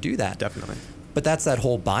have here to do that. Definitely. But that's that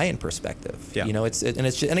whole buy-in perspective. Yeah.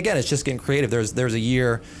 And again, it's just getting creative. There's a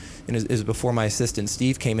year, and it was before my assistant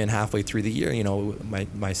Steve came in halfway through the year.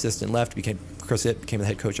 My assistant left, Chris became the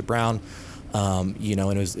head coach at Brown. And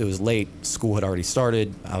it was late. School had already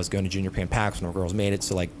started. I was going to junior Pan Pacs when our girls made it.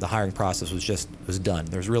 So like the hiring process was done.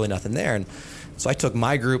 There was really nothing there. And so I took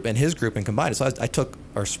my group and his group and combined it. So I took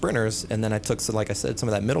our sprinters, and then I took, so like I said, some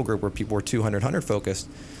of that middle group where people were 200, 100 focused.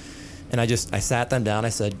 And I sat them down. I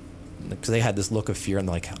said, because they had this look of fear and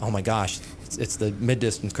they're like, oh my gosh, it's the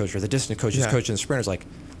mid-distance coach or the distance coach is coaching the sprinters. Like,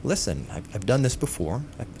 listen, I've done this before.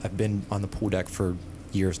 I've been on the pool deck for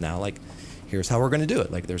years now. Like, here's how we're going to do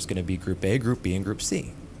it. Like, there's going to be Group A, Group B, and Group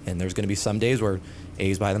C. And there's going to be some days where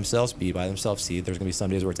A's by themselves, B by themselves, C. There's going to be some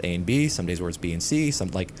days where it's A and B, some days where it's B and C.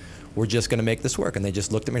 We're just going to make this work. And they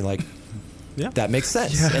just looked at me like, yeah, that makes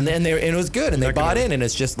sense. Yeah. And it was good, and they bought in. And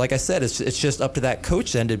it's just, like I said, it's just up to that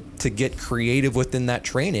coach then to get creative within that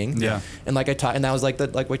training. Yeah. And like I taught, and that was like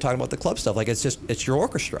we're talking about the club stuff. Like, it's your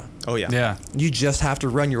orchestra. Oh yeah. Yeah. You just have to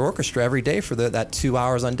run your orchestra every day for that 2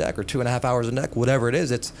 hours on deck or 2.5 hours on deck, whatever it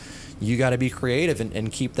is. You got to be creative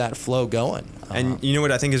and keep that flow going. And you know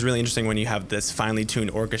what I think is really interesting when you have this finely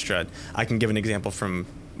tuned orchestra? I can give an example from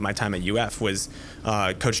my time at UF. Was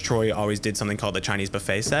Coach Troy always did something called the Chinese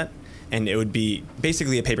buffet set. And it would be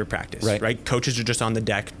basically a paper practice, right? Coaches are just on the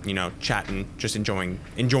deck, chatting, just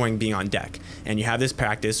enjoying being on deck. And you have this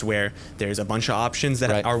practice where there's a bunch of options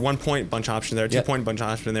that are 1 point, bunch of options that are 2 point, bunch of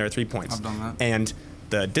options that are 3 points. I've done that. And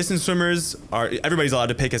the distance swimmers everybody's allowed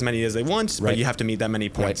to pick as many as they want, but you have to meet that many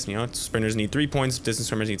points. Sprinters need 3 points, distance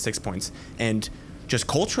swimmers need 6 points. And just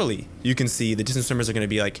culturally, you can see the distance swimmers are going to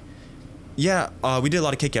be like, yeah, we did a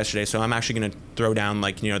lot of kick yesterday, so I'm actually going to throw down the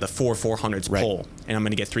 400s pole, and I'm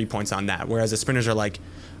going to get 3 points on that. Whereas the sprinters are like,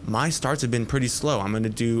 my starts have been pretty slow. I'm going to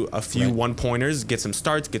do a few 1-pointers, get some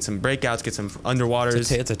starts, get some breakouts, get some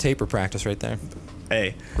underwaters. It's a taper practice right there.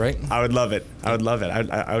 Hey, right? I would love it.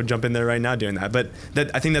 I would jump in there right now doing that. But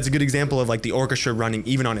I think that's a good example of the orchestra running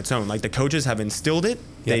even on its own. Like, the coaches have instilled it.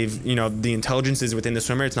 They've, the intelligence is within the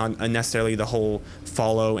swimmer. It's not necessarily the whole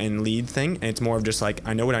follow and lead thing. And it's more of just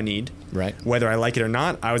I know what I need. Right. Whether I like it or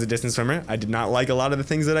not. I was a distance swimmer. I did not like a lot of the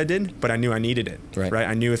things that I did, but I knew I needed it. Right.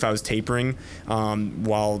 I knew if I was tapering,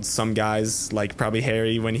 while some guys, like probably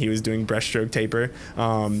Harry when he was doing breaststroke taper,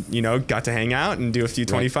 got to hang out and do a few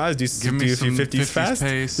 25s, do a few 50s fast.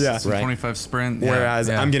 Pace, some 25 sprint. Whereas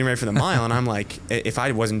I'm getting ready for the mile, and I'm like, if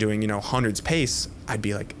I wasn't doing, hundreds pace, I'd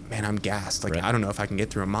be like, man, I'm gassed. I don't know if I can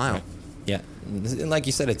get through a mile. Right. Yeah. And like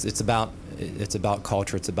you said, it's about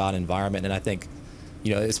culture, it's about environment. And I think,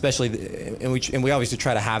 especially, and we obviously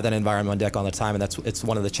try to have that environment on deck all the time. And it's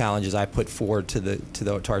one of the challenges I put forward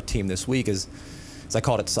to our team this week is I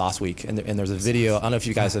called it Sauce Week. And there's a video, I don't know if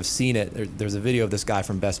you guys have seen it. There's a video of this guy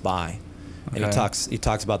from Best Buy. And he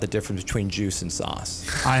talks about the difference between juice and sauce.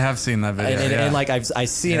 I have seen that video. And I've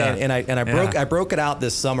seen it, and I broke it out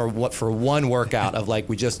this summer for one workout of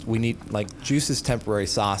we need juice is temporary,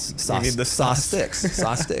 sauce we need the sauce sticks.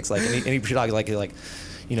 Sauce sticks. Any product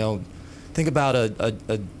think about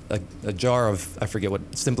a jar of, I forget what,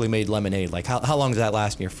 Simply Made lemonade. How long does that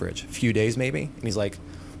last in your fridge? A few days maybe? And he's like,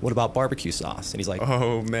 what about barbecue sauce? And he's like,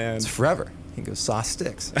 oh man, it's forever. He goes, sauce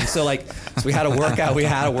sticks. And so so we had a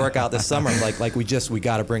workout this summer. We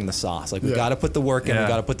got to bring the sauce. We got to put the work in. We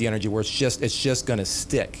got to put the energy where it's just going to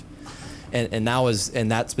stick. And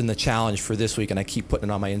that's been the challenge for this week. And I keep putting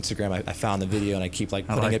it on my Instagram. I found the video and I keep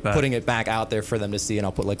putting it back out there for them to see. And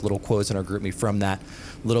I'll put little quotes in our group me from that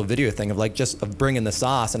little video thing of bringing the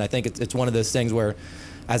sauce. And I think it's one of those things where,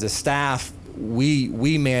 as a staff,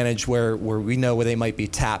 we manage where we know where they might be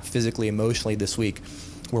tapped physically, emotionally this week,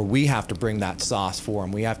 where we have to bring that sauce for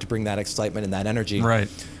them. We have to bring that excitement and that energy. Right.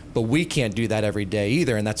 But we can't do that every day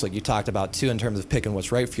either, and that's what you talked about too in terms of picking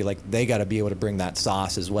what's right for you. They got to be able to bring that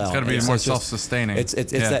sauce as well. It's got to be more self-sustaining.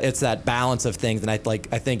 It's that balance of things, and I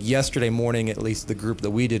think yesterday morning, at least the group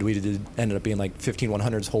that we did ended up being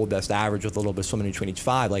 15-100s whole best average with a little bit of swimming between each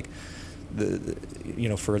 5.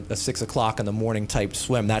 For a 6 o'clock in the morning type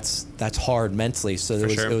swim, that's hard mentally. So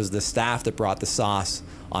it was the staff that brought the sauce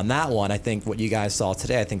on that one. I think what you guys saw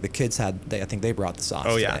today, I think the kids I think they brought the sauce.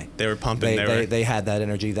 Oh yeah, today. They were pumping. They had that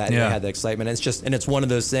energy, they had the excitement. And it's one of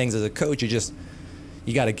those things as a coach,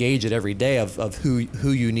 you got to gauge it every day of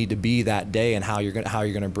who you need to be that day and how you're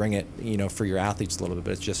gonna bring it, for your athletes a little bit.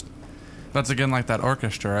 But it's just that's again like that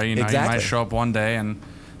orchestra, right? Exactly. You might show up one day and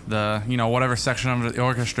the whatever section of the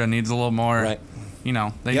orchestra needs a little more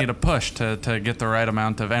they need a push to get the right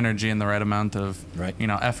amount of energy and the right amount of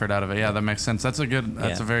effort out of it. Yeah, that makes sense. That's a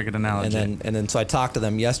very good analogy. And then so I talked to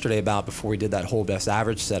them yesterday about, before we did that whole best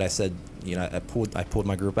average set, I said, I pulled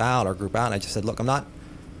my group out, and I just said, look,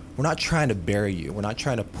 we're not trying to bury you. We're not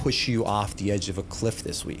trying to push you off the edge of a cliff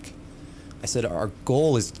this week. I said, our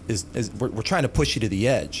goal is we're trying to push you to the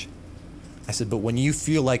edge. I said, but when you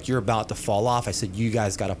feel like you're about to fall off, I said, you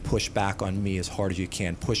guys got to push back on me as hard as you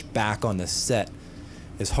can. Push back on the set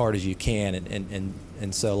as hard as you can.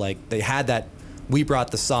 And so, like, they had that. We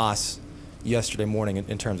brought the sauce yesterday morning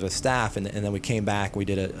in terms of staff, and then we came back. We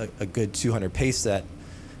did a good 200 pace set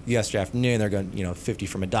yesterday afternoon. They're going, 50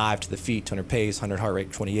 from a dive to the feet, 200 pace, 100 heart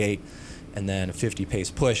rate, 28, and then a 50 pace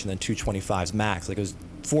push, and then 225s max. Like, it was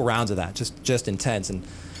 4 rounds of that, just intense. And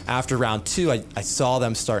after round 2, I saw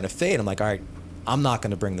them starting to fade. I'm like, all right, I'm not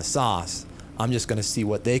going to bring the sauce. I'm just going to see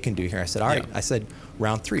what they can do here. I said, all right. I said,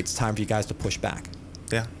 round 3, it's time for you guys to push back.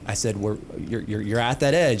 Yeah. I said, you're at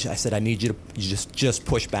that edge. I said, I need you to just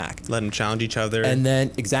push back. Let them challenge each other. And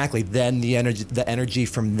then the energy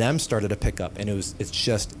from them started to pick up, and it's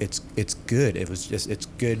good. It's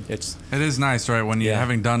good. It is nice, right? When you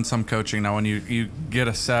having done some coaching now, when you get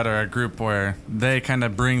a set or a group where they kind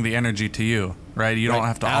of bring the energy to you, right? You don't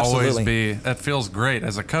have to always be. That feels great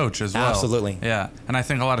as a coach as well. Absolutely. Yeah, and I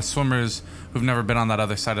think a lot of swimmers who've never been on that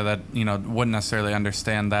other side of that, wouldn't necessarily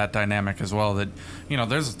understand that dynamic as well. That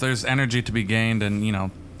there's energy to be gained,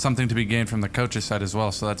 and something to be gained from the coach's side as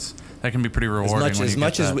well. So that can be pretty rewarding.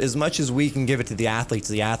 As much as we can give it to the athletes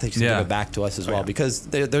can give it back to us as well. Because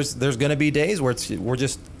there's going to be days where we're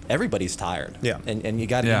just everybody's tired. Yeah. And you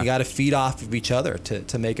got to feed off of each other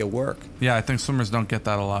to make it work. Yeah, I think swimmers don't get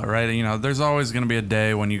that a lot, right? There's always going to be a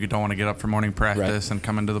day when you don't want to get up for morning practice and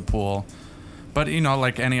come into the pool. But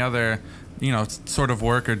like any other sort of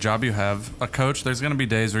work or job you have, a coach, there's going to be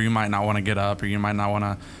days where you might not want to get up, or you might not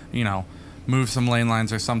want to, move some lane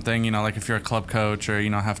lines or something, like if you're a club coach, or,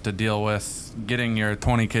 have to deal with getting your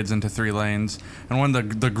 20 kids into 3 lanes. And when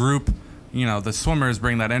the group, the swimmers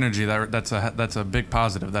bring that energy, that's a big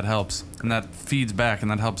positive. That helps, and that feeds back, and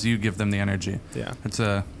that helps you give them the energy. Yeah. It's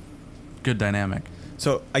a good dynamic.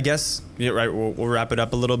 So I guess, right, we'll wrap it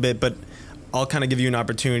up a little bit, but I'll kind of give you an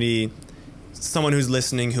opportunity. Someone who's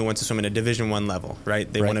listening who wants to swim at a Division I level,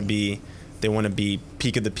 right? They want to be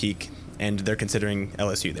peak of the peak, and they're considering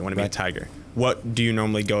LSU. They want to be a Tiger. What do you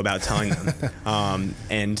normally go about telling them?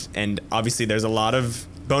 And obviously there's a lot of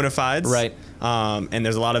bona fides, right? And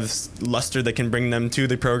there's a lot of luster that can bring them to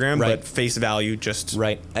the program, but face value just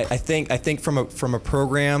right. I think from a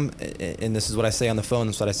program, and this is what I say on the phone.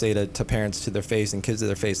 This is what I say to parents to their face and kids to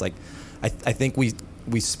their face. Like, I think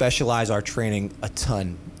we specialize our training a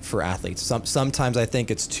ton for athletes. Sometimes I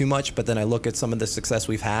think it's too much, but then I look at some of the success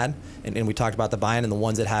we've had, and we talked about the buy-in, and the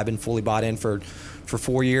ones that have been fully bought in for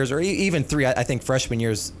 4 years or even 3. I think freshman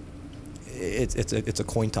years, it's a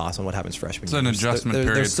coin toss on what happens freshman year. It's an adjustment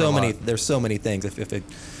period. There's so many things. If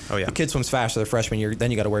the kid swims faster their freshman year, then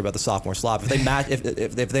you got to worry about the sophomore slop. If they match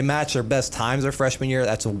if they match their best times their freshman year,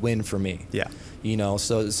 that's a win for me. Yeah.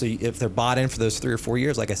 So if they're bought in for those 3 or 4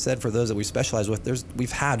 years, like I said, for those that we specialize with,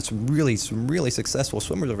 we've had some really successful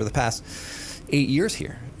swimmers over the past 8 years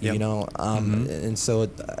here. Yep. And so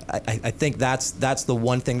I think that's the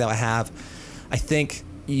one thing that I have. I think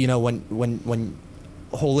when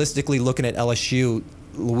holistically looking at LSU,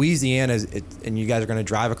 Louisiana is, and you guys are going to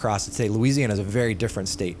drive across it today. Louisiana is a very different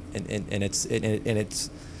state, and it's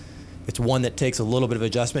one that takes a little bit of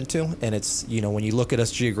adjustment to. And it's when you look at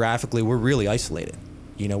us geographically, we're really isolated.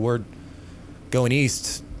 We're going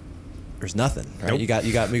east. There's nothing, right? Nope.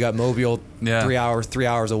 We got Mobile, 3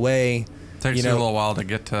 hours away. Takes you a little while to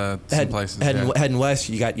get to some places. Heading west,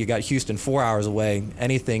 you got Houston 4 hours away.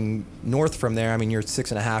 Anything north from there, you're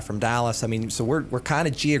 6.5 from Dallas. So we're kind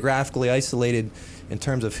of geographically isolated in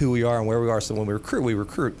terms of who we are and where we are. So when we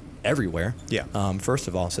recruit everywhere. Yeah. First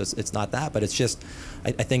of all, so it's not that, but it's just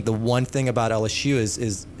I think the one thing about LSU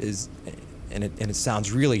is and it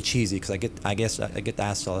sounds really cheesy because I get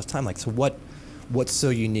asked all the time, like, so what's so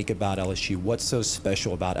unique about LSU? What's so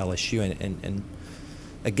special about LSU? And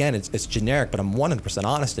again, it's generic, but I'm 100%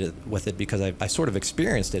 honest with it because I sort of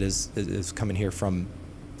experienced it as coming here from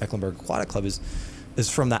Mecklenburg Aquatic Club is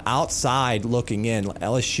from the outside looking in.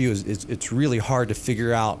 LSU it's really hard to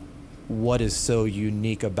figure out what is so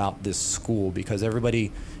unique about this school because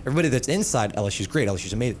everybody that's inside LSU is great. LSU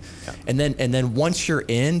is amazing, yeah. and then once you're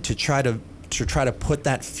in to try to put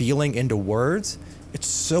that feeling into words, it's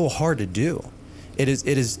so hard to do. It's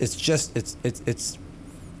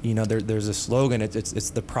you know, there's a slogan. It's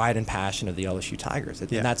the pride and passion of the LSU Tigers,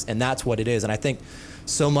 and that's what it is. And I think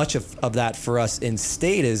so much of that for us in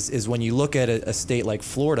state is when you look at a state like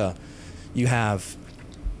Florida, you have,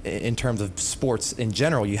 in terms of sports in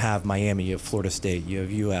general, you have Miami, you have Florida State, you have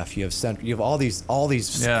UF, you have Central, you have all these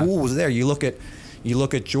schools there. You look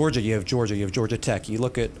at Georgia, you have Georgia Tech. You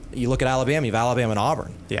look at Alabama, you have Alabama and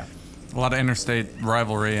Auburn. Yeah. A lot of interstate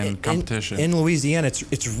rivalry and competition. In Louisiana,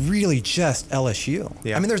 it's really just LSU.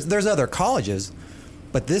 Yeah. I mean, there's other colleges,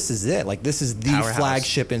 but this is it. Like, this is the powerhouse,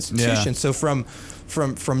 flagship institution. Yeah. So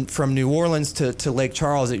from New Orleans to Lake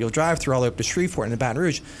Charles that you'll drive through all the way up to Shreveport and Baton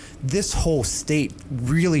Rouge, this whole state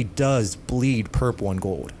really does bleed purple and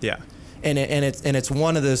gold. Yeah. And it's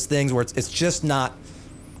one of those things where it's just not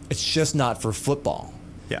for football.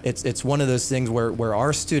 Yeah. It's one of those things where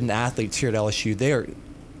our student athletes here at LSU, they are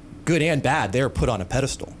good and bad, they're put on a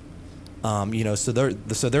pedestal. You know, so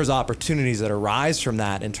there's opportunities that arise from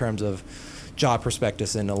that in terms of job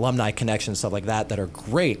prospectus and alumni connections, stuff like that are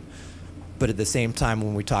great. But at the same time,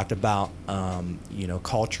 when we talked about you know,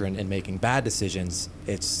 culture and making bad decisions,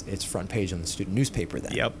 it's front page on the student newspaper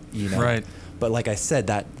then. Yep. You know? Right. But like I said,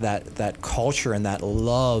 that culture and that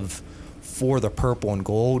love for the purple and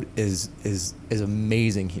gold is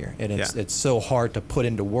amazing here, and it's so hard to put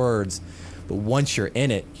into words. But once you're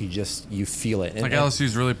in it, you feel it. Like, LSU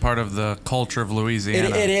is really part of the culture of Louisiana.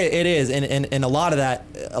 It is, and a lot of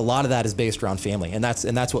that is based around family, and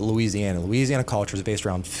that's what Louisiana culture is based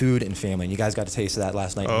around food and family. And you guys got to taste of that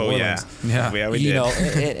last night in New Orleans. Yeah, we did. You know,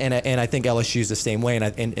 and I think LSU is the same way,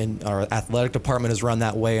 and our athletic department is run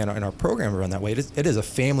that way, and our program is run that way. It is a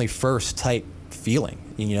family first type feeling,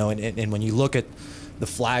 you know, and when you look at the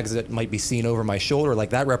flags that might be seen over my shoulder, like,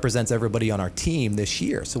 that represents everybody on our team this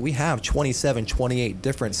year. So we have 27, 28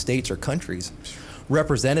 different states or countries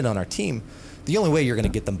represented on our team. The only way you're going to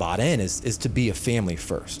get them bought in is to be a family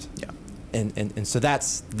first. Yeah. And so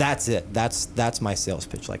that's it. That's my sales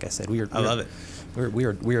pitch. Like I said, I love it.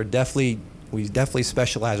 We definitely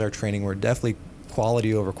specialize our training. We're definitely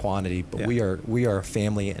quality over quantity, but we are a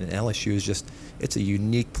family, and LSU is just, it's a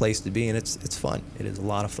unique place to be, and it's fun. It is a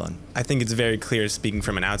lot of fun. I think it's very clear, speaking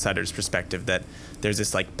from an outsider's perspective, that there's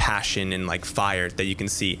this like passion and like fire that you can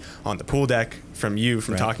see on the pool deck from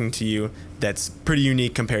talking to you. That's pretty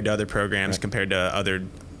unique compared to other programs, compared to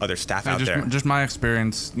other staff out there. Just my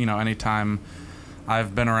experience, you know, anytime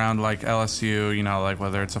I've been around like LSU, you know, like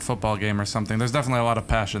whether it's a football game or something, there's definitely a lot of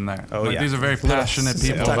passion there. Oh, like, these are very passionate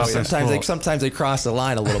people about their school. Sometimes they cross the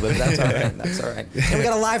line a little bit, but that's all right. That's all right. And we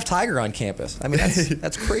got a live tiger on campus. I mean,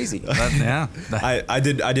 that's crazy. I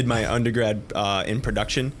did my undergrad in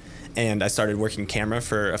production, and I started working camera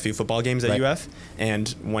for a few football games at UF. And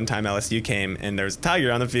one time LSU came, and there was a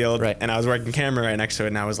tiger on the field, and I was working camera right next to it,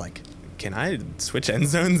 and I was like, can I switch end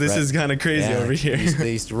zones? This is kind of crazy over here.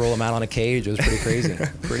 They used to roll them out on a cage. It was pretty crazy.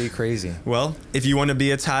 Pretty crazy. Well, if you want to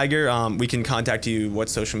be a Tiger, we can contact you. What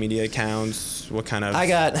social media accounts? What kind of? I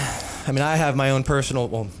have my own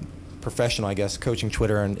personal, professional, I guess, coaching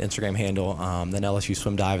Twitter and Instagram handle. Then LSU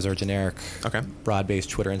Swim Dives are generic, broad-based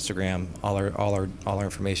Twitter, Instagram. All our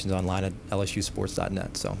information is online at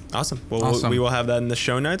lsusports.net. So awesome. Well, we will have that in the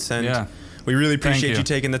show notes, and we really appreciate you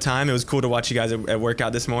taking the time. It was cool to watch you guys at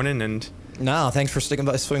workout this morning, and thanks for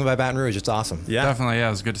swinging by Baton Rouge. It's awesome. Yeah, definitely. Yeah, it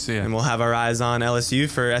was good to see you. And we'll have our eyes on LSU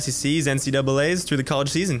for SECs, NCAAs through the college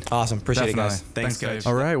season. Awesome. Appreciate it, guys. Thanks, guys.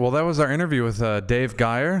 All right. Well, that was our interview with Dave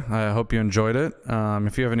Geyer. I hope you enjoyed it.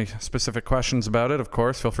 If you have any specific questions about it, of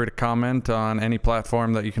course, feel free to comment on any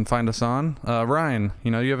platform that you can find us on. Ryan,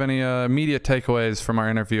 you have any immediate takeaways from our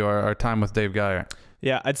interview, our time with Dave Geyer?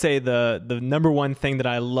 Yeah, I'd say the number one thing that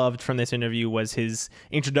I loved from this interview was his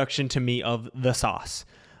introduction to me of the sauce.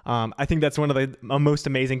 I think that's one of the most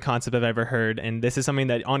amazing concepts I've ever heard. And this is something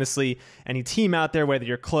that, honestly, any team out there, whether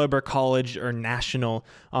you're club or college or national,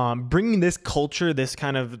 bringing this culture, this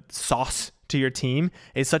kind of sauce to your team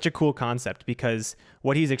is such a cool concept, because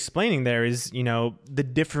what he's explaining there is, the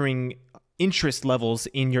differing interest levels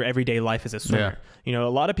in your everyday life as a swimmer. A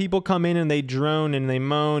lot of people come in and they drone and they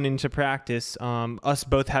moan into practice. Us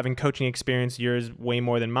both having coaching experience, yours way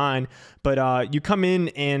more than mine, but you come in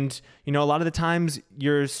and a lot of the times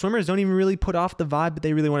your swimmers don't even really put off the vibe, but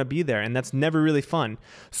they really want to be there, and that's never really fun.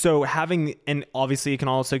 So and obviously it can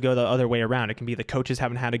also go the other way around. It can be the coaches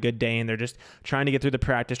haven't had a good day and they're just trying to get through the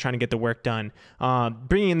practice, trying to get the work done.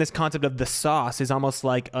 Bringing in this concept of the sauce is almost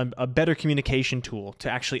like a better communication tool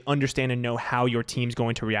to actually understand and know how your team's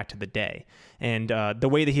going to react to the day. And the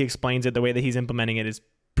way that he explains it, the way that he's implementing it is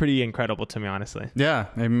pretty incredible to me, honestly. Yeah.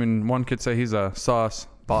 I mean, one could say he's a sauce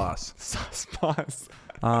boss. Sauce boss.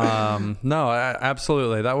 No,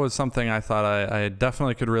 absolutely. That was something I thought I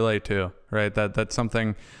definitely could relate to, right? That's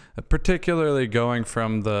something, particularly going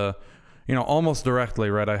from the, almost directly,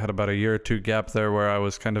 right? I had about a year or two gap there where I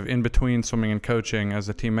was kind of in between swimming and coaching as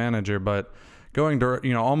a team manager, but going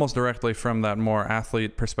almost directly from that more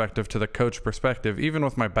athlete perspective to the coach perspective, even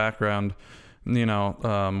with my background,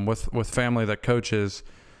 with family that coaches,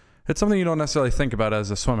 it's something you don't necessarily think about as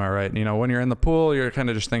a swimmer, right? When you're in the pool, you're kind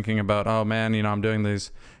of just thinking about, oh man, I'm doing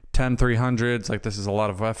these 10 300s, like this is a lot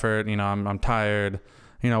of effort, I'm tired,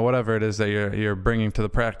 whatever it is that you're bringing to the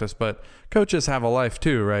practice. But coaches have a life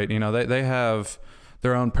too, right? They have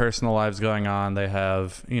their own personal lives going on. They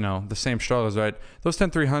have, the same struggles, right? Those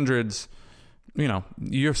 10 300s,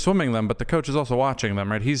 you're swimming them, but the coach is also watching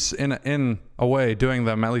them, right? He's in a way doing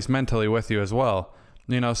them at least mentally with you as well.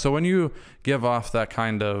 So when you give off that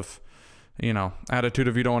kind of, attitude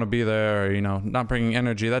of you don't want to be there, or, not bringing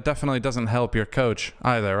energy, that definitely doesn't help your coach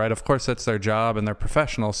either, right? Of course, that's their job and they're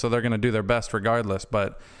professionals, so they're going to do their best regardless.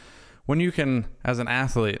 But when you can, as an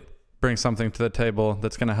athlete, bring something to the table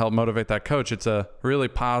that's going to help motivate that coach, it's a really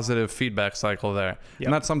positive feedback cycle there. Yep.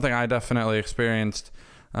 And that's something I definitely experienced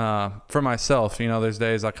for myself. There's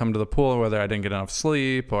days I come to the pool whether I didn't get enough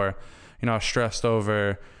sleep, or, I was stressed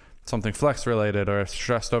over something flex related, or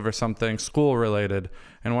stressed over something school related.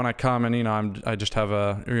 And when I come and, I just have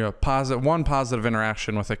a positive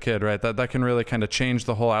interaction with a kid, right? That can really kind of change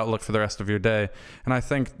the whole outlook for the rest of your day. And I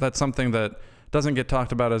think that's something that doesn't get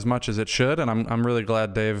talked about as much as it should. And I'm really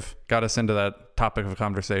glad Dave got us into that topic of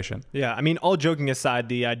conversation. Yeah. I mean, all joking aside,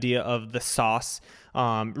 the idea of the sauce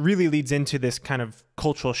really leads into this kind of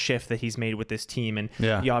cultural shift that he's made with this team. And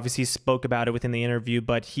he obviously spoke about it within the interview,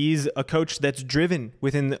 but he's a coach that's driven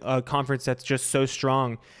within a conference that's just so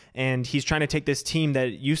strong. And he's trying to take this team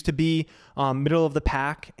that used to be middle of the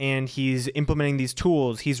pack, and he's implementing these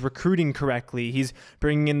tools. He's recruiting correctly. He's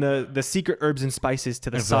bringing in the secret herbs and spices to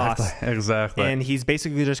the sauce. Exactly. And he's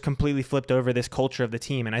basically just completely flipped over this culture of the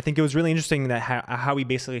team. And I think it was really interesting that how he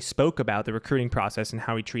basically spoke about the recruiting process and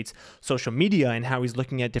how he treats social media and how he's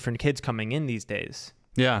looking at different kids coming in these days.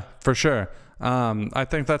 Yeah, for sure. I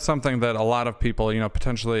think that's something that a lot of people,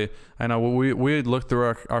 potentially, I know we look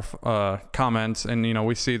through our comments, and,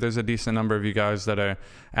 we see there's a decent number of you guys that are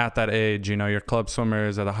at that age, your club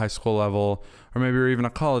swimmers at a high school level, or maybe you're even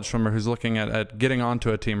a college swimmer who's looking at getting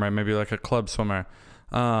onto a team, right? Maybe like a club swimmer.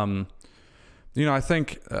 I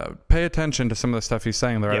think pay attention to some of the stuff he's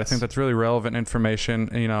saying there. Right? Yes. I think that's really relevant information.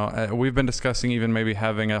 We've been discussing even maybe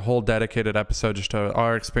having a whole dedicated episode just to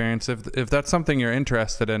our experience. If that's something you're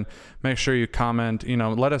interested in, make sure you comment,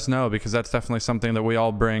 let us know, because that's definitely something that we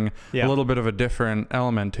all bring a little bit of a different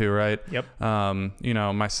element to, right? Yep.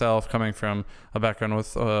 Myself coming from a background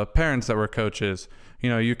with parents that were coaches,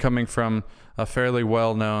 you coming from a fairly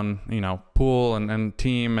well-known, pool and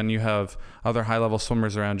team, and you have other high-level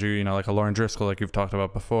swimmers around you, like a Lauren Driscoll, like you've talked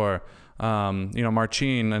about before.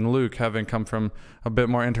 Marcin and Luke having come from a bit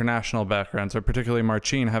more international backgrounds, or particularly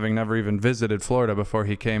Marcin having never even visited Florida before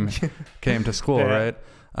he came to school, right?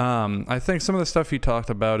 I think some of the stuff he talked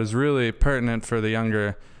about is really pertinent for the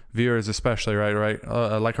younger viewers, especially, right?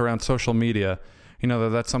 Like around social media.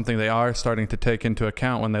 That's something they are starting to take into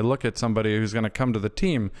account when they look at somebody who's going to come to the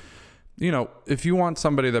team. If you want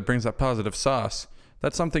somebody that brings that positive sauce,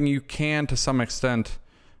 that's something you can, to some extent,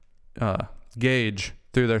 gauge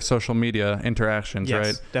through their social media interactions, yes,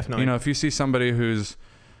 right? Definitely. If you see somebody who's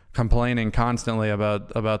complaining constantly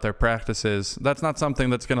about their practices, that's not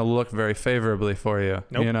something that's going to look very favorably for you.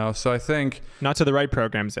 Nope. So I think not to the right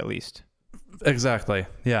programs, at least. Exactly.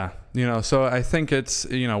 Yeah. So I think it's,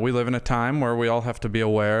 we live in a time where we all have to be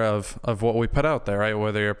aware of what we put out there, right?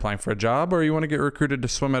 Whether you're applying for a job or you want to get recruited to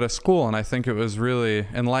swim at a school. And I think it was really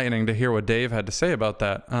enlightening to hear what Dave had to say about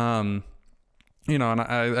that. And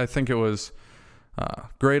I think it was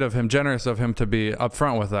great of him, generous of him to be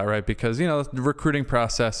upfront with that, right? Because, the recruiting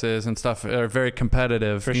processes and stuff are very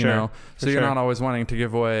competitive, for sure. So you're not always wanting to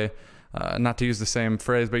give away, not to use the same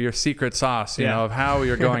phrase, but your secret sauce, of how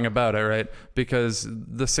you're going about it, right? Because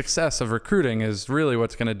the success of recruiting is really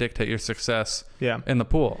what's going to dictate your success in the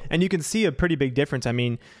pool. And you can see a pretty big difference. I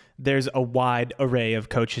mean, there's a wide array of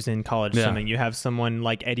coaches in college swimming. You have someone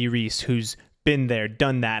like Eddie Reese, who's been there,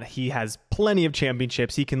 done that. He has plenty of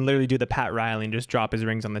championships. He can literally do the Pat Riley and just drop his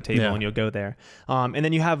rings on the table and you'll go there. And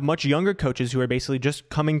then you have much younger coaches who are basically just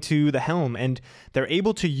coming to the helm, and they're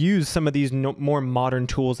able to use some of these more modern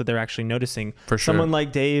tools that they're actually noticing. For sure. Someone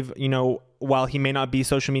like Dave, while he may not be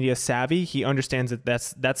social media savvy, he understands that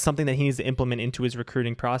that's something that he needs to implement into his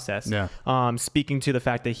recruiting process. Yeah. Speaking to the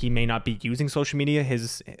fact that he may not be using social media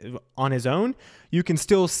on his own, you can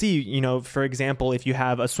still see, you know, for example, if you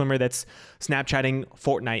have a swimmer that's Snapchatting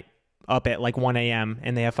Fortnite up at like 1 a.m.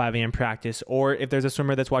 and they have 5 a.m. practice, or if there's a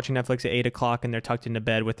swimmer that's watching Netflix at 8 o'clock and they're tucked into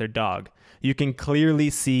bed with their dog, you can clearly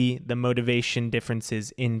see the motivation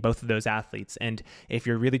differences in both of those athletes. And if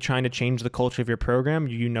you're really trying to change the culture of your program,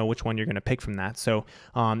 you know which one you're going to pick from that. So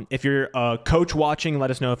if you're a coach watching, let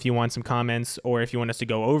us know if you want some comments or if you want us to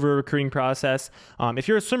go over a recruiting process. If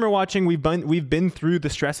you're a swimmer watching, we've been through the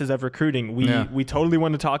stresses of recruiting. We totally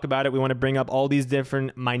want to talk about it. We want to bring up all these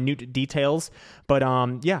different minute details. But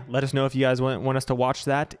yeah, let us know if you guys want us to watch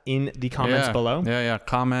that in the comments below. Yeah.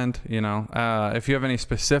 Comment, you know, if you have any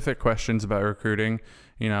specific questions about recruiting,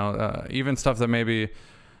 you know, even stuff that maybe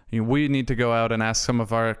we need to go out and ask some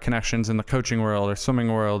of our connections in the coaching world or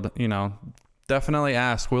swimming world, you know, definitely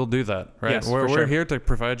ask. We'll do that, right? Yes, we're here to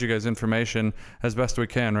provide you guys information as best we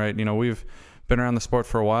can, right? You know, we've been around the sport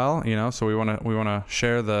for a while, you know, so we want to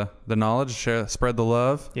share the knowledge, spread the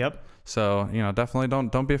love. Yep. So, you know, definitely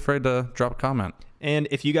don't be afraid to drop a comment. And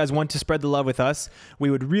if you guys want to spread the love with us,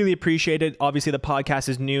 we would really appreciate it. Obviously, the podcast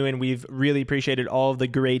is new, and we've really appreciated all of the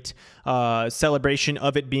great celebration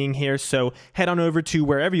of it being here. So head on over to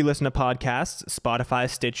wherever you listen to podcasts, Spotify,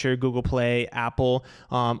 Stitcher, Google Play, Apple.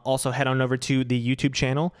 Also, head on over to the YouTube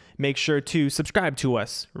channel. Make sure to subscribe to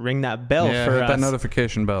us. Ring that bell for hit us. that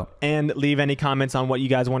notification bell. And leave any comments on what you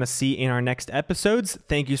guys want to see in our next episodes.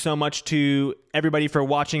 Thank you so much to everybody for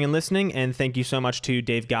watching and listening. And thank you so much to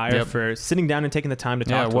Dave Geyer for sitting down and taking the time to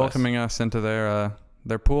talk to us. Welcoming us into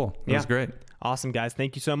their pool. It was great. Awesome, guys.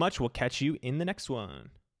 Thank you so much. We'll catch you in the next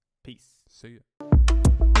one. Peace. See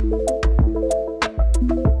you.